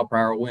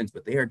 60-mile-per-hour winds,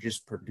 but they are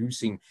just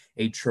producing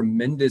a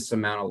tremendous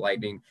amount of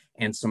lightning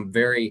and some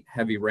very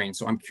heavy rain.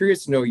 So I'm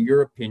curious to know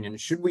your opinion.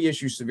 Should we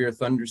issue severe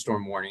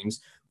thunderstorm warnings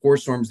for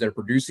storms that are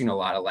producing a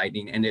lot of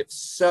lightning? And if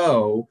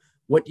so,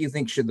 what do you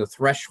think should the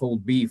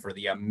threshold be for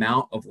the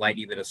amount of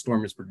lightning that a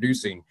storm is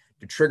producing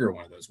to trigger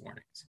one of those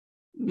warnings?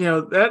 You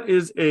know, that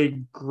is a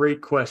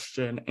great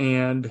question.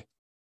 And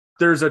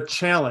there's a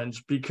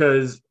challenge,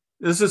 because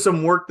this is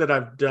some work that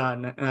I've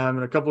done.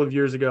 And a couple of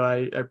years ago,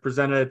 I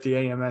presented at the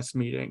AMS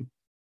meeting.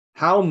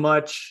 How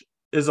much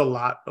is a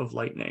lot of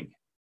lightning?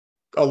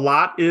 A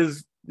lot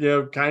is,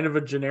 kind of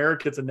a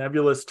generic, it's a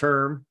nebulous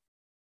term.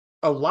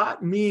 A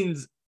lot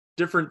means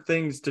different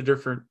things to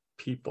different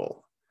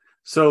people.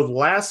 So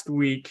last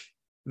week,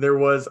 there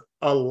was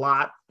a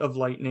lot of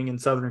lightning in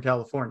Southern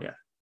California.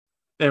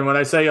 And when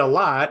I say a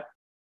lot,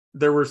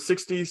 there were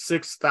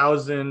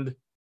 66,000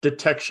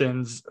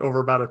 detections over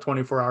about a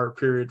 24-hour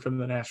period from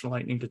the National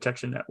Lightning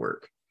Detection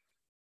Network.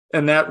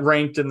 And that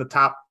ranked in the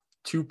top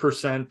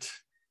 2%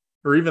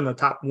 or even the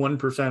top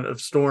 1%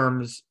 of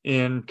storms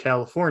in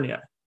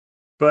California.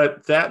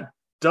 But that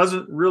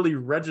doesn't really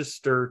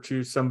register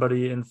to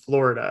somebody in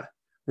Florida,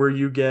 where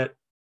you get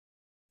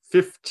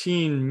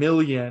 15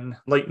 million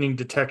lightning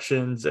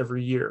detections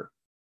every year.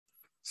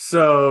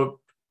 So,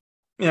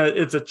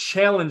 it's a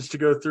challenge to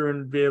go through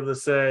and be able to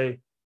say,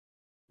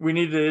 we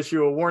need to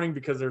issue a warning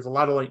because there's a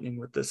lot of lightning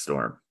with this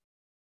storm.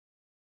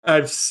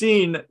 I've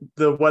seen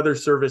the Weather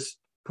Service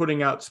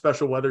putting out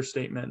special weather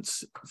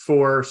statements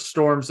for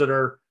storms that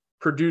are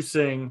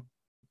producing,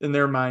 in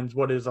their minds,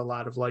 what is a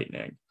lot of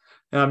lightning.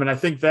 And I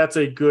think that's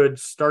a good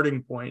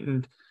starting point.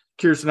 And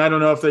Kirsten, I don't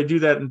know if they do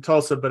that in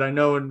Tulsa, but I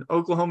know in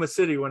Oklahoma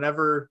City,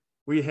 whenever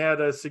we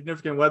had a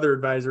significant weather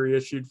advisory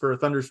issued for a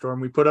thunderstorm,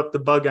 we put up the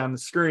bug on the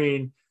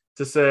screen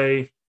to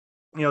say,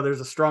 there's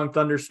a strong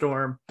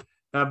thunderstorm.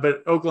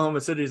 But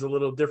Oklahoma City is a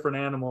little different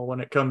animal when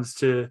it comes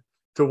to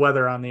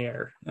weather on the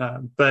air.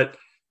 But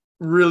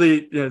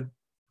really,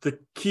 the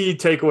key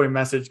takeaway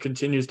message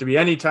continues to be,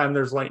 anytime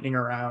there's lightning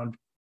around,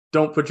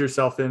 don't put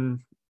yourself into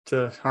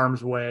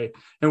harm's way.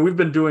 And we've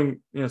been doing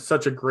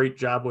such a great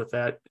job with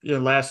that.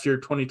 Last year,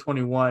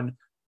 2021,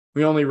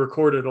 we only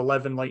recorded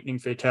 11 lightning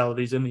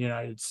fatalities in the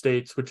United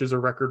States, which is a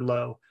record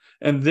low.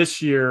 And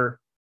this year,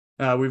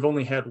 we've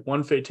only had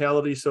one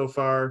fatality so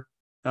far.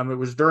 It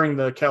was during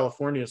the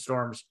California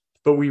storms,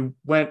 but we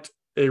went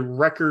a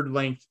record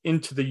length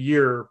into the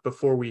year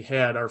before we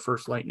had our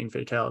first lightning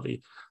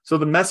fatality. So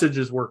the message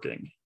is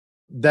working.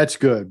 That's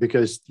good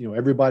because,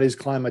 everybody's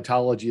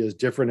climatology is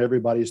different.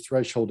 Everybody's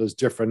threshold is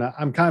different.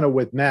 I'm kind of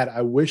with Matt.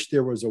 I wish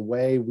there was a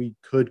way we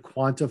could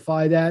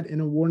quantify that in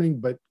a warning,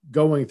 but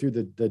going through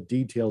the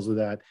details of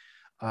that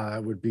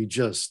would be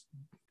just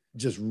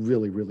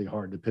really, really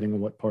hard, depending on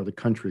what part of the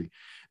country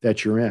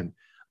that you're in.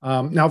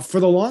 Now, for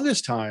the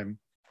longest time,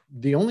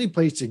 the only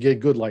place to get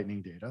good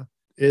lightning data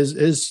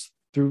is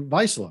through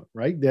VISLA,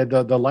 right?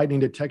 The lightning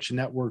detection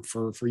network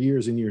for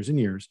years and years and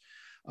years.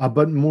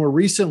 But more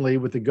recently,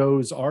 with the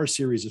GOES-R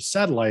series of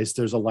satellites,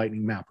 there's a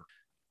lightning mapper.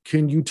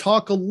 Can you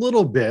talk a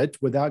little bit,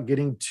 without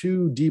getting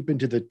too deep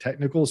into the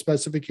technical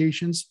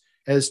specifications,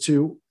 as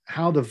to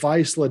how the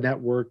VISLA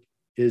network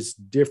is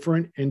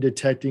different in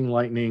detecting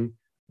lightning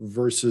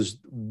versus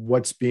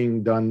what's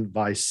being done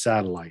by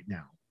satellite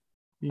now?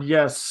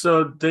 Yes,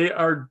 so they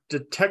are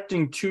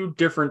detecting two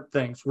different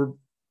things. We're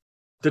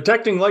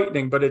detecting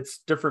lightning, but it's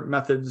different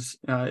methods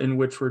in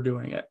which we're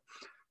doing it.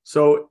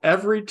 So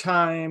every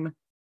time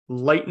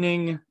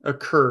lightning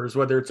occurs,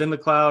 whether it's in the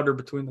cloud or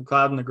between the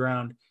cloud and the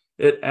ground,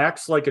 it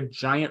acts like a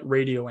giant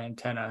radio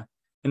antenna,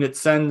 and it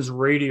sends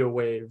radio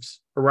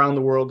waves around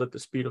the world at the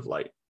speed of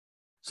light.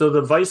 So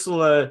the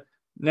VISLA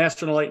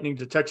National Lightning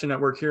Detection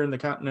Network here in the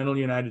continental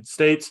United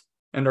States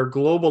and our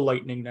global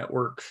lightning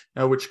network,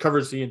 which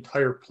covers the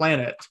entire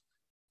planet,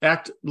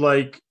 act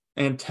like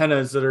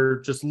antennas that are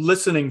just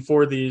listening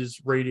for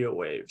these radio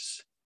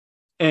waves.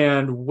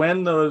 And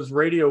when those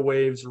radio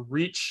waves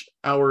reach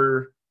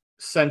our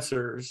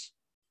sensors,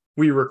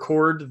 we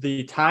record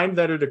the time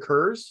that it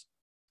occurs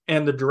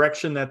and the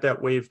direction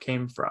that wave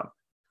came from.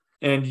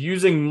 And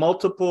using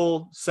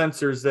multiple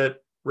sensors that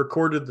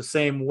recorded the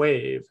same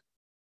wave,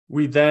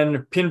 we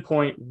then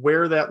pinpoint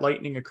where that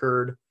lightning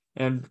occurred.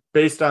 And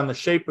based on the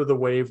shape of the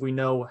wave, we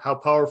know how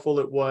powerful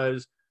it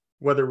was,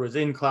 whether it was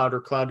in cloud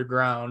or cloud to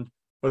ground,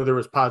 whether it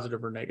was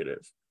positive or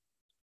negative.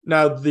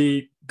 Now,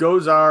 the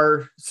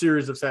GOES-R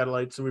series of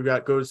satellites, so we've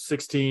got GOES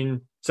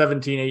 16,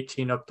 17,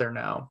 18 up there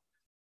now.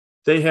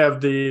 They have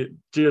the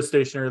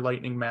geostationary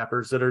lightning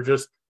mappers that are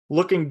just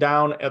looking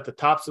down at the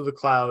tops of the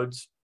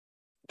clouds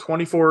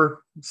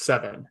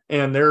 24/7,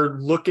 and they're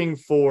looking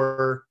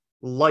for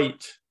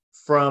light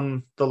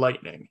from the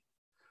lightning.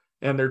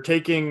 And they're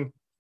taking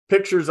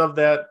pictures of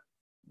that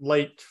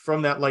light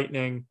from that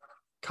lightning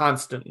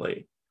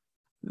constantly.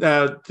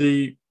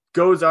 The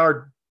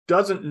GOES-R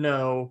doesn't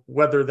know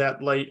whether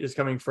that light is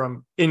coming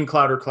from in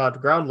cloud or cloud to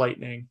ground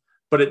lightning,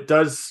 but it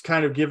does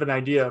kind of give an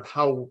idea of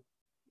how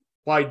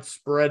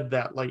widespread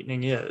that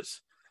lightning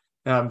is.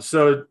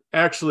 So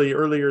actually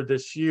earlier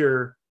this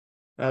year,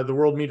 the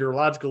World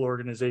Meteorological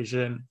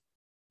Organization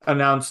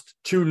announced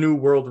 2 new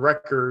world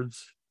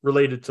records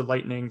related to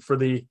lightning for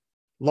the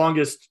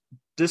longest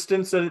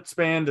distance that it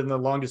spanned and the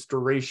longest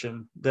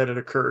duration that it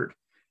occurred.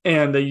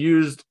 And they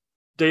used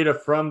data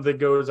from the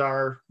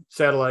GOES-R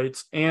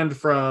satellites and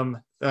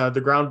from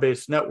the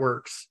ground-based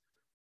networks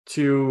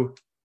to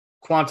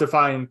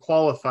quantify and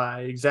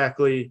qualify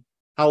exactly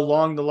how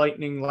long the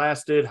lightning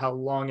lasted, how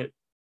long it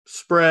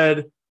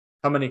spread,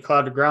 how many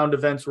cloud to ground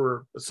events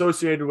were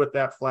associated with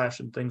that flash,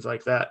 and things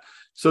like that.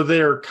 So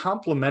they are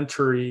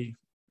complementary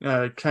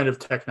kind of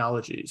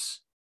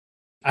technologies.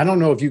 I don't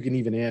know if you can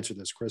even answer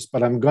this, Chris,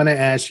 but I'm going to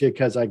ask you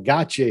because I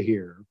got you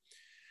here.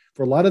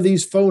 For a lot of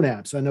these phone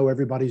apps, I know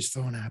everybody's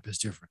phone app is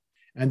different,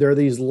 and there are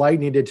these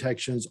lightning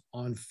detections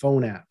on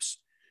phone apps.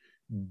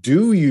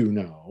 Do you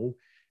know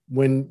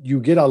when you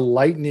get a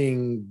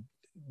lightning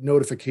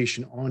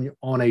notification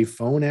on a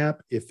phone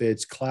app, if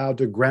it's cloud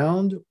to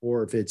ground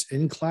or if it's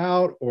in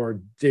cloud, or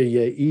do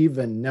you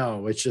even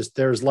know? It's just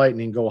there's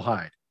lightning, go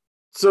hide.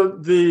 So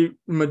the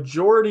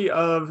majority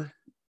of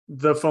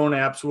the phone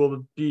apps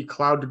will be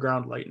cloud to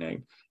ground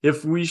lightning.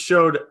 If we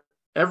showed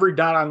every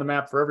dot on the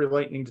map for every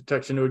lightning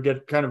detection, it would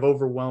get kind of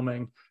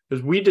overwhelming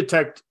because we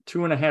detect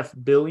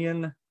 2.5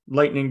 billion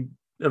lightning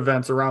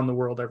events around the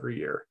world every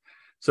year.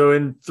 So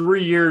in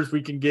 3 years,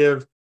 we can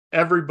give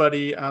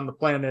everybody on the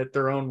planet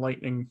their own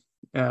lightning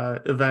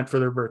event for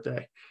their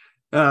birthday.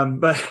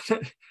 But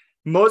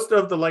most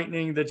of the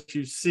lightning that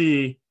you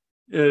see,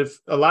 if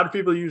a lot of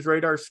people use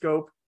radar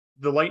scope,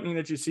 the lightning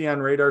that you see on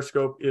radar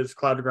scope is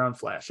cloud to ground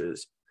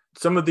flashes.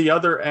 Some of the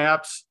other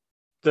apps,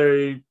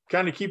 they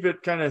kind of keep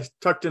it kind of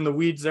tucked in the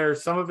weeds there.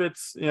 Some of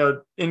it's,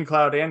 in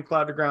cloud and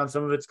cloud to ground.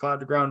 Some of it's cloud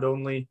to ground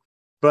only.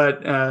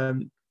 But,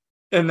 and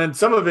then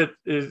some of it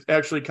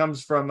actually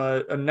comes from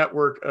a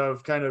network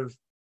of kind of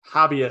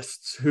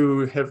hobbyists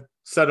who have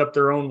set up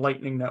their own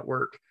lightning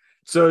network.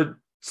 So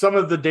some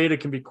of the data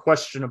can be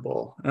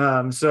questionable.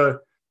 So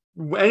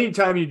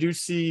anytime you do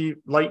see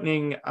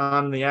lightning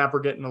on the app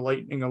or getting a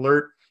lightning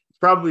alert, it's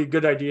probably a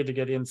good idea to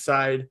get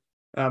inside.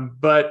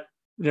 But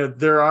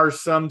there are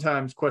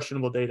sometimes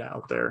questionable data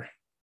out there.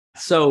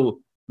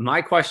 So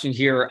my question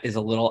here is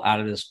a little out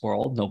of this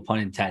world, no pun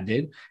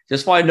intended.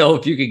 Just want to know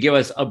if you could give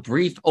us a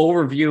brief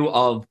overview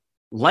of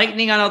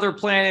lightning on other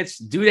planets.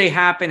 Do they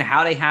happen?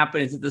 How they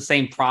happen? Is it the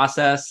same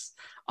process?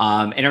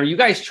 And are you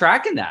guys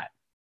tracking that?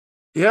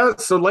 Yeah,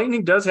 so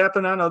lightning does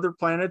happen on other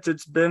planets.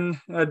 It's been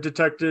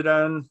detected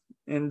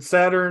in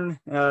Saturn.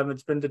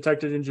 It's been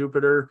detected in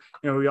Jupiter.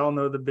 We all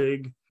know the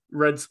big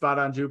red spot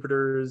on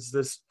Jupiter is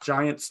this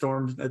giant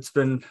storm that's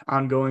been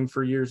ongoing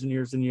for years and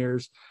years and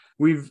years.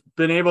 We've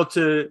been able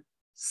to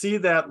see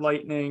that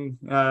lightning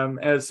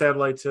as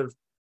satellites have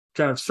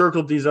kind of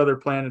circled these other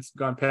planets,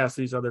 gone past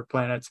these other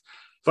planets.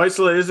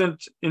 Vizsla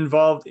isn't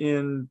involved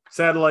in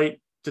satellite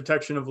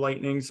detection of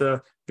lightning, so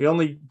we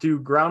only do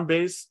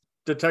ground-based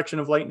detection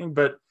of lightning,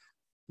 but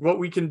what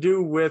we can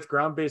do with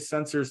ground-based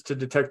sensors to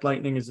detect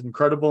lightning is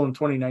incredible. In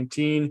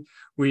 2019,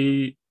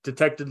 we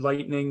detected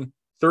lightning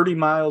 30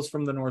 miles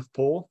from the North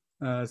Pole.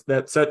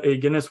 That set a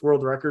Guinness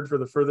World Record for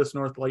the furthest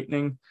north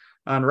lightning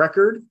on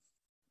record.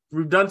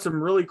 We've done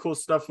some really cool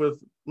stuff with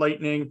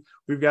lightning.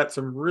 We've got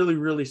some really,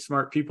 really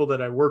smart people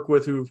that I work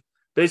with who've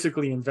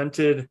basically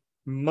invented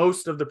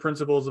most of the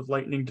principles of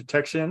lightning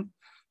detection.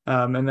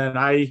 And then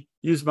I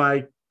use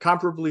my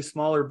comparably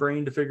smaller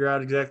brain to figure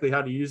out exactly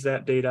how to use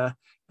that data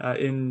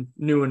in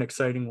new and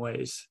exciting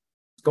ways.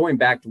 Going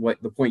back to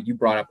the point you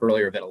brought up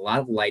earlier, that a lot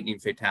of lightning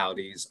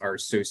fatalities are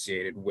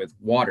associated with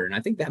water. And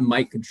I think that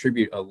might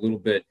contribute a little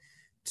bit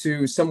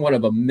to somewhat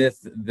of a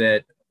myth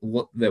that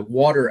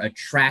water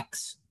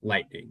attracts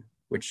lightning,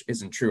 which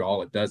isn't true.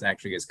 All it does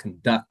actually is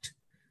conduct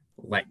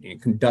lightning,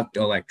 conduct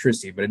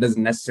electricity, but it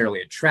doesn't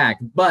necessarily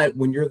attract. But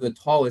when you're the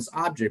tallest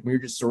object, when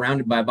you're just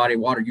surrounded by a body of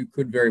water, you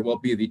could very well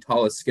be the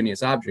tallest,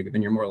 skinniest object, and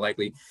then you're more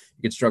likely to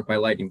get struck by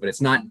lightning. But it's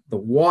not the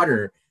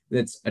water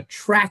that's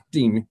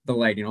attracting the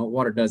lightning. All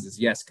water does is,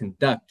 yes,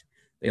 conduct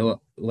the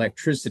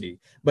electricity.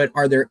 But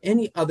are there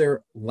any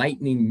other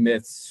lightning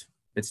myths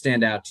that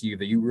stand out to you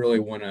that you really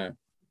want to?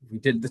 We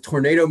did the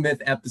tornado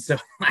myth episode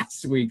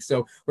last week,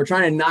 so we're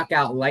trying to knock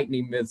out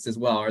lightning myths as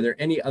well. Are there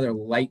any other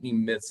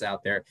lightning myths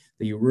out there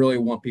that you really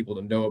want people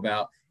to know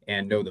about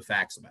and know the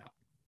facts about?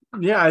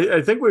 Yeah,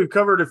 I think we've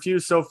covered a few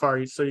so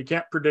far. So you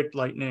can't predict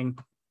lightning.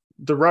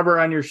 The rubber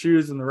on your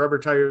shoes and the rubber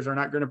tires are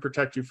not going to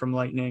protect you from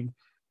lightning.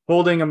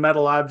 Holding a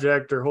metal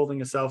object or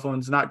holding a cell phone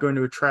is not going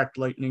to attract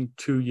lightning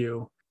to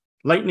you.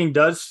 Lightning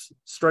does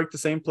strike the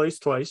same place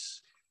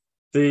twice.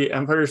 The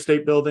Empire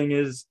State Building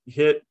is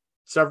hit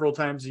several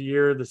times a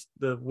year.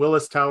 The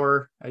Willis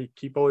Tower, I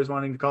keep always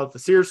wanting to call it the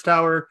Sears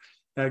Tower,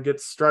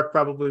 gets struck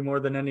probably more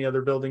than any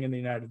other building in the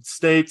United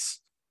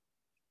States.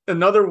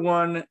 Another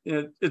one,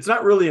 it's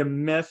not really a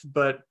myth,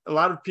 but a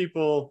lot of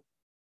people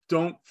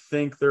don't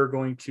think they're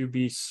going to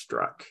be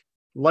struck.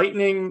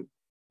 Lightning,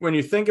 when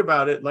you think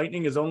about it,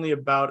 lightning is only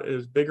about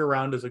as big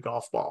around as a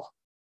golf ball.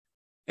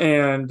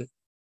 And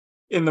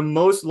in the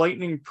most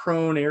lightning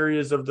prone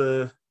areas of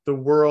the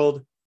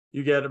world,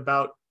 you get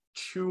about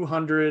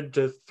 200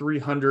 to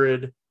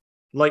 300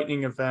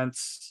 lightning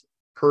events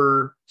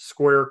per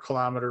square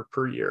kilometer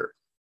per year.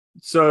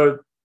 So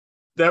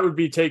that would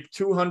be take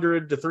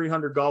 200 to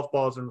 300 golf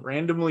balls and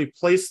randomly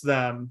place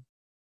them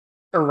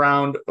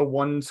around a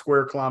 1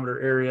 square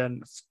kilometer area.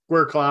 And a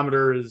square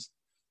kilometer is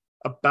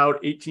about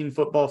 18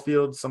 football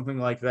fields, something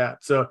like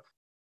that. So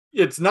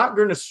it's not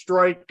going to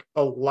strike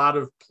a lot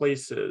of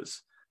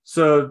places.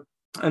 So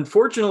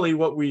unfortunately,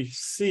 what we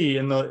see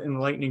in the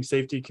lightning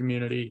safety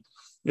community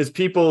is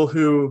people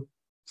who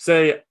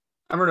say,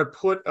 I'm going to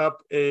put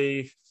up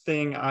a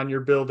thing on your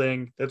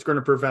building that's going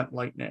to prevent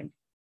lightning.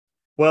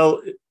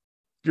 Well,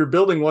 your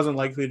building wasn't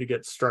likely to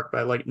get struck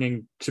by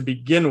lightning to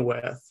begin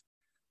with.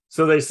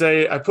 So they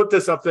say, I put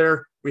this up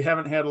there. We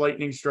haven't had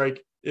lightning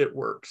strike. It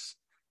works.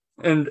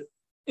 And,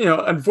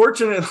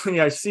 unfortunately,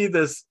 I see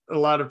this a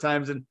lot of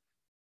times, and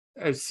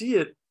I see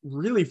it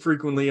really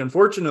frequently,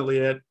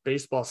 unfortunately, at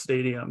baseball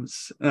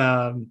stadiums.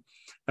 I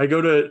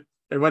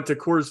went to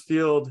Coors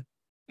Field,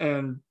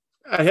 and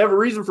I have a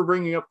reason for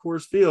bringing up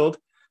Coors Field.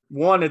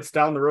 One, it's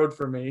down the road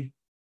from me.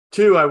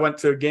 Two, I went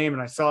to a game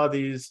and I saw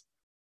these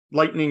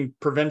lightning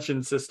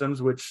prevention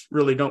systems, which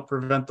really don't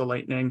prevent the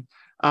lightning,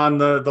 on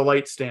the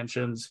light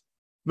stanchions.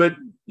 But,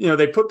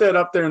 they put that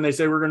up there and they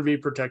say, we're going to be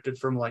protected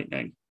from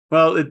lightning.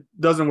 Well, it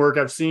doesn't work.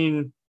 I've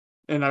seen,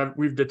 and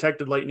we've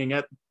detected lightning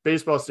at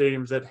baseball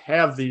stadiums that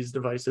have these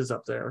devices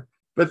up there.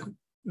 But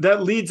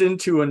that leads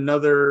into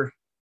another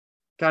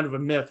kind of a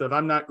myth of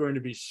I'm not going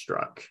to be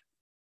struck.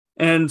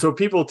 And so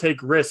people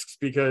take risks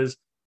because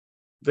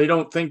they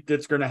don't think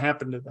it's going to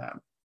happen to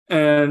them.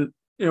 And,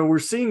 we're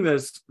seeing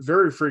this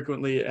very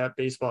frequently at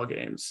baseball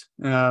games.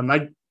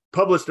 I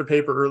published a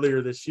paper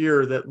earlier this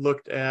year that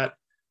looked at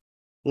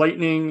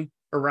lightning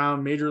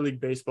around Major League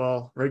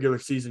Baseball regular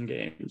season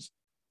games.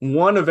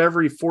 1 of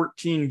every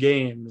 14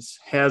 games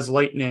has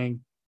lightning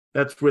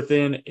that's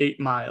within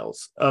 8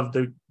 miles of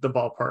the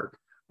ballpark,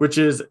 which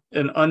is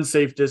an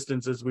unsafe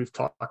distance, as we've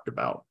talked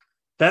about.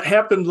 That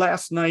happened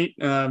last night.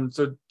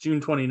 So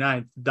June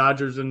 29th,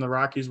 Dodgers and the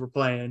Rockies were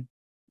playing.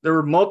 There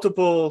were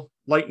multiple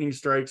lightning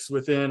strikes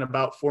within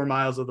about 4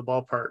 miles of the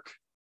ballpark.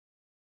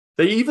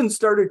 They even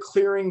started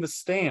clearing the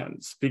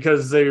stands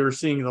because they were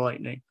seeing the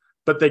lightning,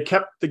 but they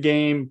kept the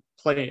game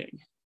playing.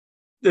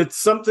 It's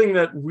something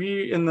that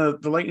we in the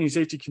lightning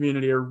safety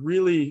community are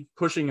really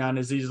pushing on,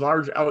 is these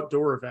large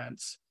outdoor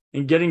events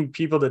and getting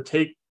people to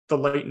take the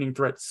lightning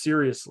threat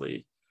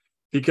seriously.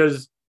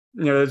 because,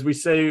 as we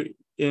say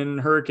in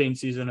hurricane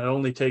season, it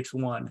only takes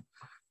one.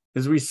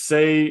 As we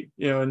say,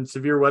 in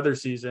severe weather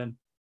season,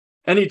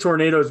 any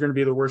tornado is going to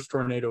be the worst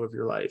tornado of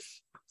your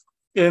life.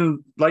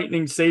 In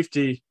lightning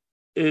safety,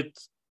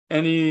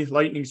 any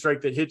lightning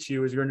strike that hits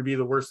you is going to be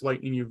the worst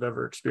lightning you've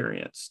ever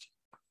experienced.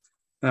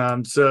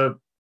 So,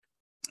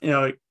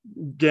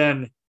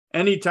 again,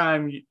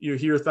 anytime you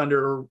hear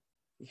thunder or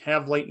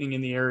have lightning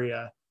in the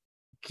area,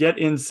 get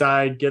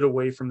inside, get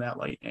away from that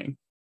lightning.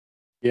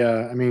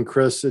 Yeah. I mean,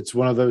 Chris, it's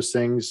one of those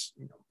things.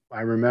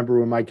 I remember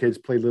when my kids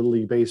played Little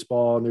League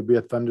baseball and there'd be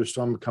a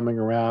thunderstorm coming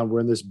around. We're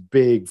in this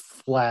big,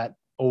 flat,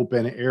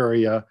 open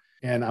area.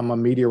 And I'm a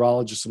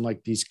meteorologist. I'm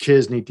like, these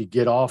kids need to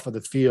get off of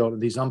the field.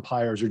 And these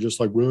umpires are just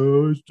like,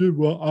 well,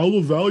 I'll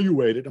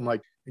evaluate it. I'm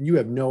like, and you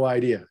have no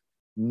idea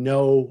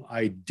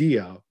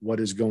what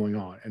is going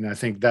on. And I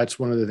think that's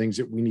one of the things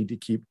that we need to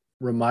keep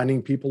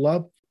reminding people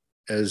of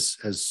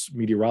as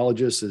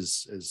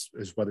meteorologists,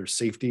 as weather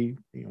safety,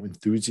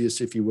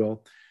 enthusiasts, if you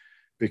will,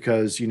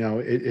 because,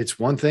 it's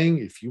one thing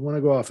if you want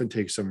to go off and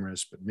take some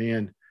risks, but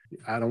man,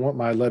 I don't want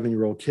my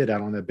 11-year-old kid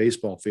out on that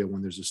baseball field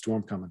when there's a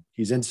storm coming.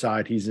 He's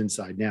inside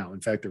now.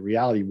 In fact, the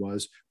reality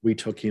was we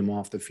took him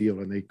off the field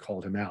and they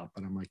called him out.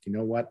 But I'm like, you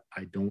know what?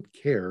 I don't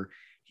care.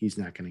 He's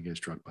not going to get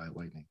struck by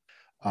lightning.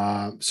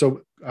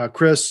 So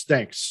Chris,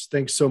 thanks.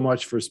 Thanks so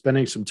much for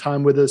spending some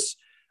time with us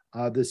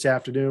this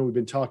afternoon. We've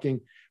been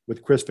talking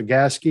with Chris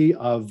Vigaski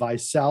of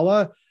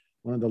Vaisala,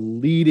 one of the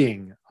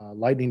leading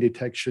lightning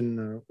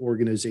detection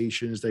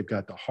organizations. They've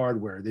got the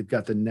hardware, they've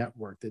got the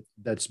network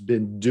that's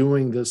been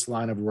doing this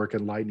line of work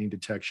in lightning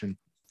detection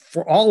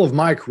for all of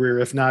my career,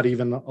 if not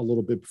even a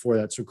little bit before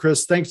that. So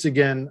Chris, thanks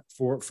again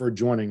for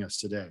joining us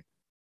today.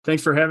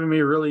 Thanks for having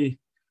me. Really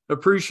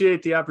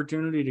appreciate the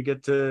opportunity to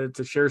get to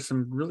share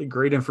some really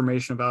great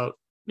information about,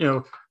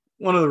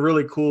 one of the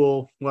really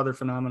cool weather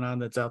phenomenon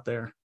that's out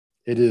there.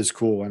 It is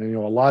cool. And, a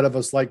lot of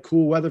us like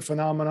cool weather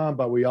phenomena,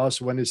 but we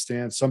also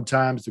understand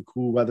sometimes the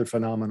cool weather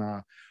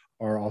phenomena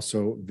are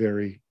also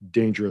very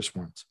dangerous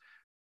ones.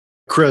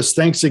 Chris,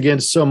 thanks again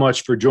so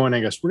much for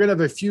joining us. We're going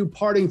to have a few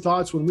parting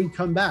thoughts when we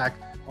come back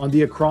on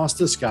the Across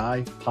the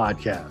Sky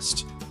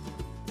podcast.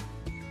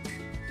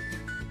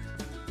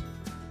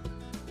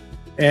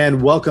 And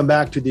welcome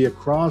back to the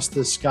Across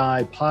the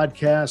Sky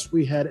podcast.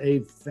 We had a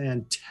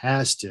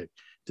fantastic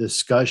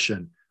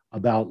discussion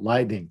about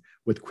lightning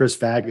with Chris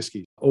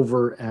Vigaski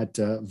over at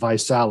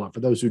Vaisala. For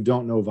those who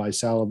don't know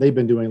Vaisala, they've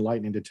been doing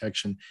lightning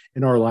detection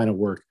in our line of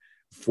work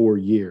for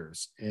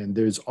years. And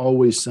there's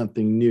always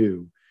something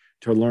new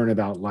to learn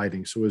about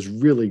lightning. So it was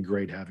really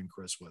great having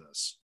Chris with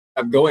us.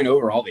 I'm going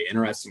over all the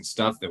interesting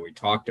stuff that we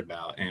talked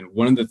about. And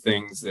one of the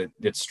things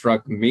that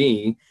struck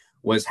me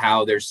was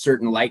how there's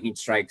certain lightning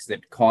strikes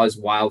that cause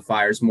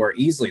wildfires more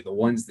easily, the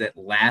ones that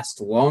last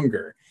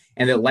longer.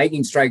 And that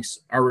lightning strikes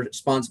are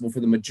responsible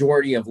for the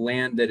majority of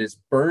land that is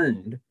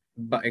burned,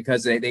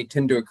 because they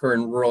tend to occur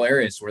in rural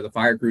areas where the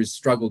fire crews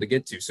struggle to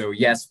get to. So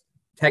yes,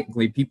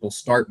 technically people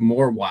start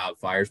more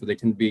wildfires, but they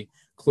tend to be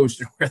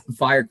closer to where the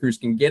fire crews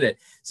can get it.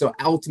 So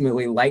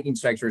ultimately, lightning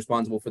strikes are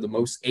responsible for the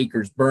most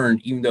acres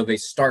burned, even though they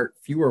start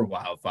fewer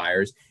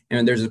wildfires.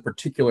 And there's a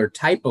particular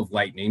type of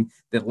lightning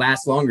that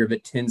lasts longer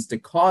that tends to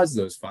cause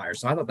those fires.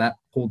 So I thought that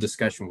whole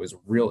discussion was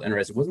real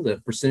interesting. Wasn't the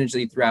percentage that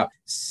he threw out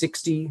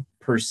 60%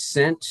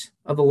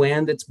 of the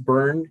land that's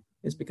burned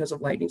is because of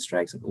lightning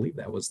strikes? I believe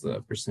that was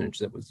the percentage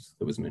that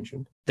was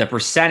mentioned. The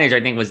percentage, I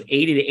think, was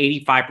 80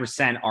 to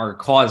 85% are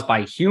caused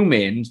by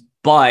humans,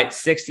 but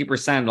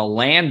 60% of the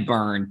land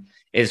burn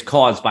is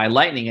caused by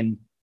lightning. And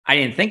I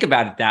didn't think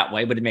about it that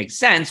way, but it makes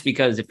sense,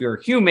 because if you're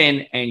a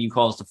human and you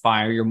cause the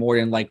fire, you're more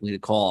than likely to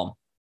call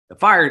the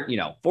fire,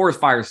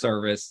 forest fire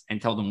service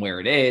and tell them where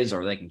it is,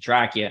 or they can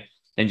track you,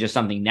 than just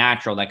something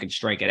natural that could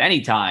strike at any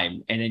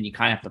time. And then you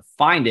kind of have to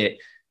find it.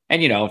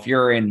 And, if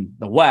you're in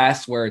the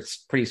West where it's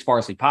pretty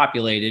sparsely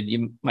populated,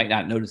 you might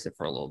not notice it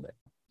for a little bit.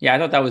 Yeah, I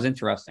thought that was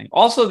interesting.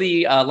 Also,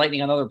 the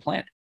lightning on other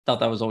planet.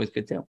 Thought that was always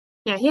good too.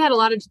 Yeah, he had a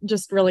lot of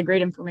just really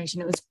great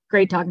information. It was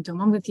great talking to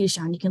him. I'm with you,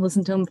 Sean. You can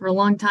listen to him for a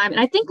long time. And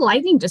I think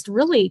lightning just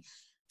really,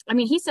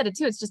 he said it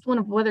too. It's just one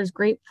of weather's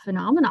great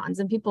phenomenons,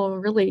 and people are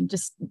really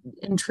just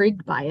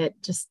intrigued by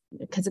it just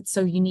because it's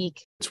so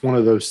unique. It's one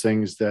of those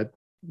things that,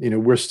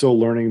 we're still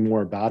learning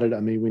more about it.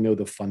 We know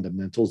the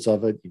fundamentals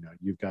of it.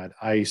 You've got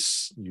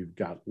ice, you've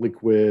got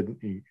liquid,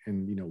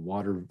 and,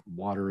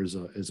 water is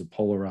a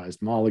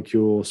polarized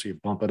molecule. So you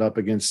bump it up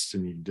against,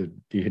 and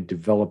you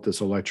develop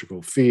this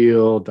electrical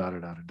field,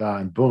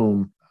 and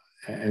boom.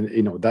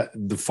 And, that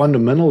the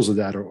fundamentals of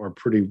that are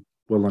pretty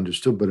well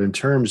understood. But in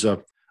terms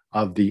of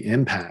the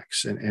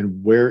impacts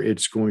and where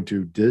it's going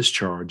to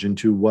discharge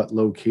into what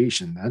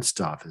location, that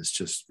stuff is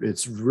just,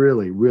 it's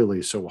really,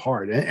 really so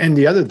hard. And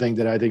the other thing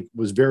that I think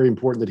was very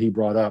important that he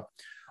brought up,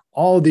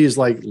 all of these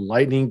like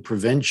lightning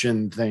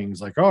prevention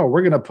things, like, oh,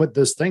 we're going to put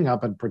this thing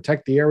up and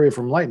protect the area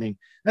from lightning.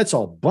 That's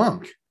all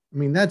bunk.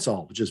 That's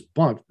all just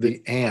bunk.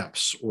 The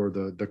amps or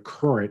the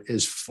current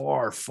is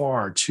far,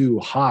 far too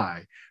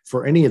high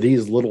for any of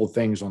these little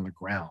things on the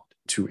ground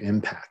to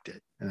impact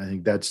it. And I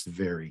think that's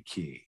very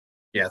key.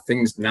 Yeah,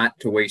 things not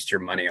to waste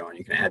your money on.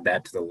 You can add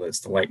that to the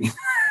list, the lightning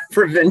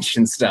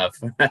prevention stuff.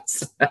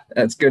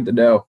 That's good to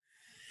know.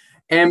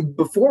 And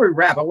before we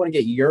wrap, I want to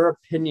get your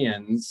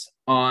opinions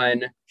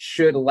on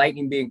should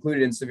lightning be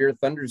included in severe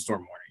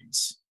thunderstorm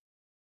warnings?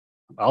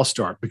 I'll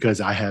start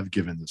because I have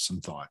given this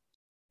some thought.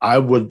 I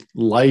would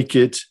like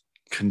it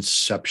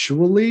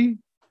conceptually,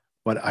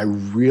 but I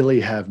really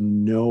have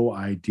no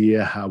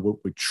idea how it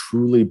would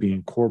truly be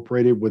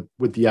incorporated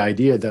with the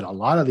idea that a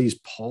lot of these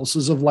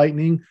pulses of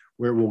lightning,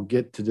 where we'll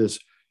get to this,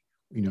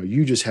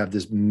 you just have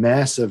this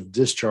massive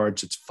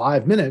discharge. It's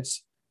 5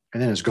 minutes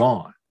and then it's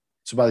gone.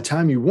 So by the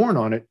time you warn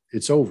on it,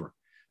 it's over.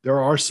 There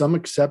are some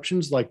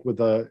exceptions, like with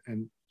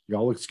and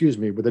y'all excuse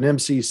me, with an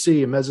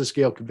MCC, a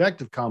mesoscale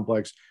convective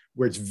complex,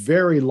 where it's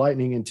very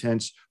lightning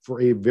intense for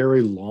a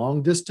very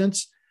long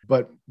distance.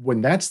 But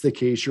when that's the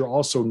case, you're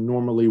also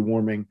normally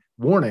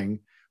warning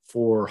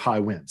for high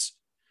winds.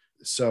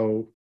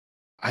 So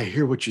I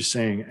hear what you're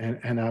saying,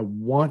 and I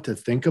want to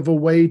think of a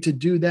way to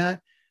do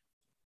that,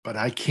 but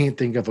I can't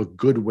think of a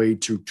good way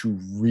to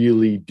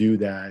really do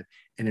that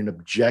in an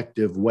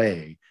objective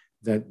way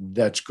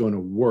that's going to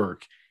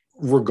work,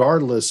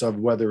 regardless of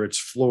whether it's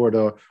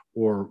Florida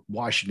or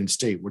Washington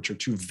State, which are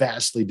two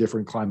vastly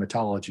different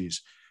climatologies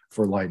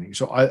for lightning.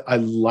 So I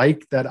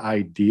like that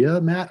idea,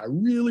 Matt. I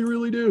really,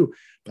 really do.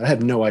 But I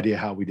have no idea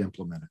how we'd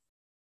implement it.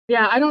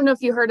 Yeah, I don't know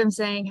if you heard him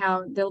saying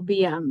how there'll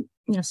be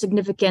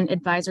significant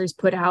advisories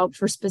put out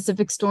for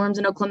specific storms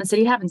in Oklahoma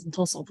City. It happens in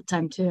Tulsa all the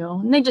time too.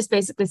 And they just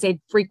basically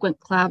say frequent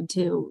cloud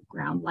to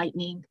ground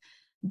lightning.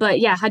 But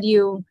yeah, I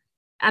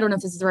don't know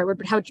if this is the right word,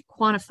 but how would you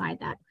quantify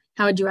that?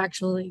 How would you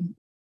actually,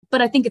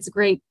 but I think it's a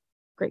great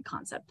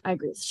concept. I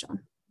agree with Sean.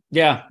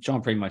 Yeah,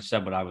 Sean pretty much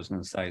said what I was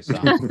going to say.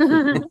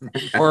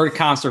 So, or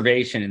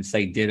conservation and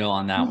say ditto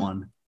on that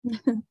one.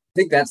 I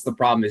think that's the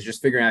problem, is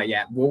just figuring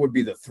out, what would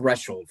be the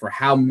threshold for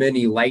how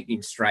many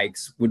lightning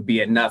strikes would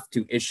be enough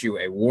to issue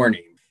a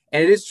warning.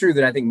 And it is true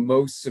that I think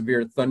most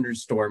severe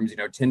thunderstorms,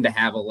 tend to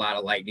have a lot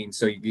of lightning.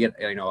 So you get,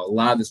 a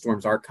lot of the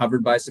storms are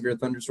covered by severe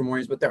thunderstorm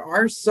warnings, but there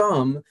are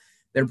some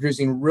that are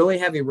producing really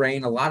heavy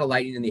rain, a lot of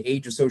lightning. In the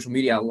age of social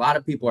media, a lot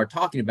of people are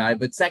talking about it,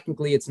 but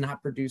technically it's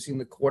not producing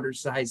the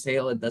quarter-size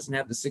hail. It doesn't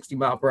have the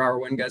 60-mile-per-hour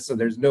wind gusts, so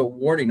there's no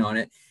warning on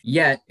it.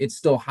 Yet it's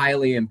still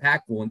highly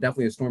impactful and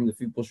definitely a storm that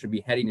people should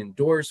be heading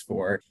indoors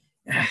for.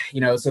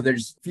 So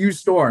there's few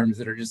storms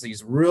that are just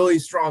these really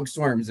strong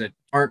storms that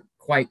aren't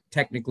quite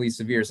technically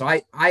severe. So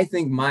I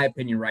think my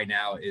opinion right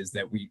now is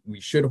that we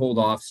should hold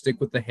off,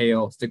 stick with the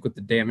hail, stick with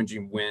the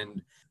damaging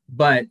wind,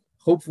 but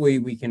hopefully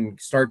we can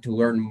start to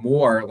learn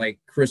more, like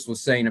Chris was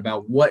saying,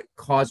 about why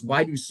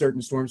do certain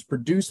storms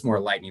produce more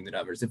lightning than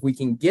others? If we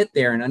can get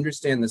there and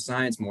understand the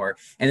science more,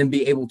 and then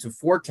be able to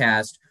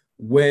forecast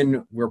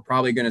when we're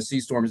probably going to see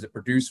storms that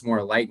produce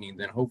more lightning,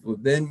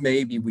 then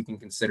maybe we can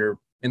consider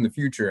in the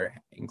future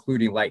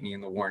including lightning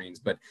in the warnings.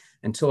 But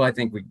until I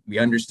think we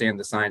understand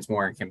the science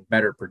more and can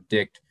better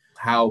predict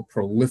how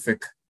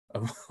prolific a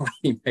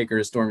lightning maker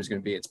a storm is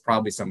going to be, it's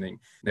probably something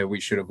that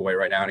we should avoid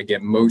right now. And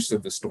again, most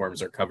of the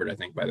storms are covered, I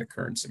think, by the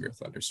current severe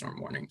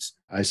thunderstorm warnings.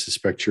 I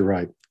suspect you're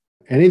right.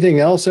 Anything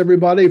else,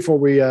 everybody, before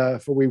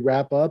we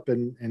wrap up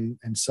and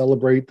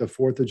celebrate the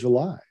 4th of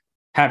July?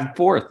 Happy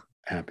 4th.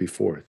 Happy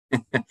 4th.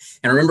 And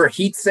remember,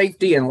 heat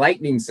safety and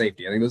lightning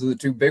safety. I think those are the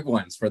two big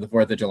ones for the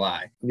 4th of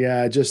July.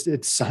 Yeah,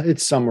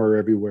 it's summer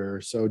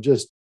everywhere. So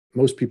just,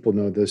 most people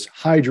know this.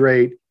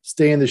 Hydrate,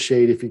 stay in the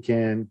shade if you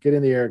can, get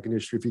in the air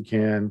conditioner if you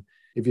can.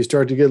 If you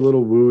start to get a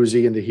little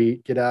woozy in the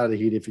heat, get out of the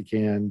heat if you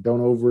can. Don't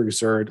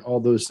overexert. All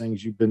those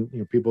things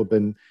people have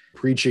been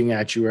preaching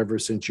at you ever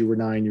since you were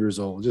 9 years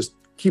old. Just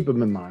keep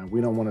them in mind.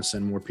 We don't want to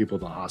send more people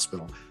to the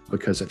hospital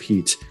because of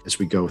heat as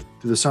we go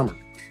through the summer.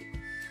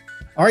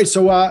 All right,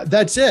 so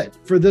that's it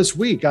for this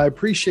week. I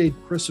appreciate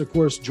Chris, of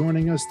course,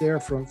 joining us there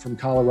from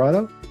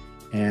Colorado.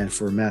 And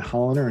for Matt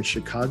Holliner in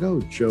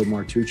Chicago, Joe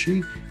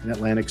Martucci in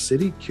Atlantic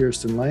City,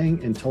 Kirsten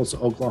Lang in Tulsa,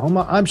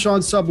 Oklahoma, I'm Sean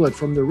Sublett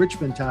from the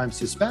Richmond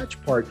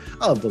Times-Dispatch, part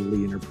of the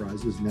Lee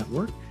Enterprises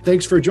Network.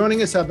 Thanks for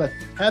joining us. Have a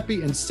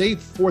happy and safe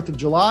 4th of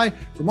July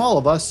from all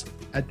of us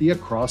at the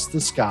Across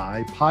the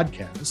Sky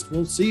podcast.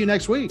 We'll see you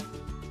next week.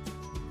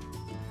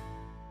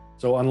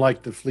 So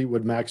unlike the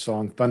Fleetwood Mac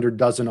song, thunder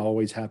doesn't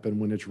always happen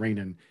when it's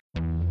raining.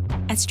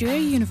 At Strayer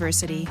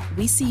University,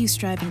 we see you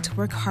striving to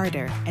work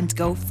harder and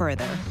go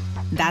further.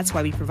 That's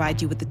why we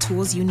provide you with the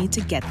tools you need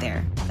to get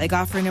there, like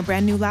offering a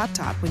brand new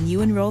laptop when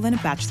you enroll in a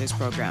bachelor's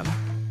program.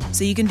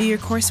 So you can do your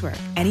coursework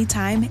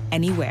anytime,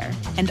 anywhere,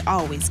 and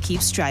always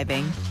keep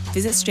striving.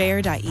 Visit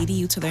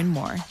strayer.edu to learn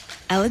more.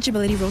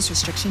 Eligibility rules,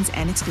 restrictions,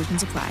 and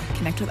exclusions apply.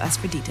 Connect with us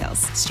for details.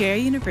 Strayer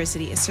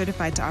University is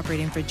certified to operate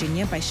in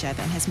Virginia by Chev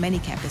and has many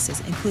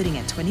campuses, including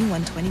at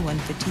 2121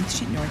 15th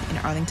Street North in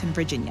Arlington,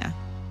 Virginia.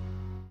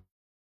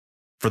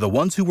 For the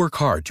ones who work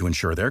hard to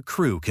ensure their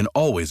crew can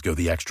always go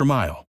the extra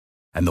mile,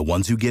 and the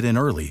ones who get in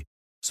early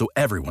so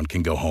everyone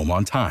can go home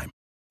on time,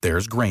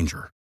 there's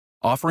Grainger,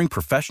 offering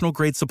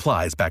professional-grade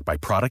supplies backed by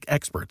product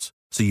experts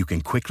so you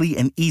can quickly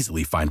and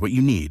easily find what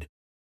you need.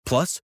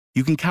 Plus,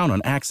 you can count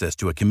on access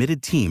to a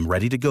committed team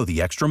ready to go the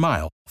extra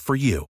mile for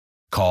you.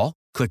 Call,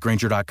 Click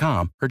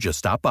Grainger.com or just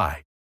stop by.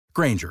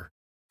 Grainger,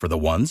 for the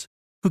ones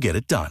who get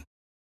it done.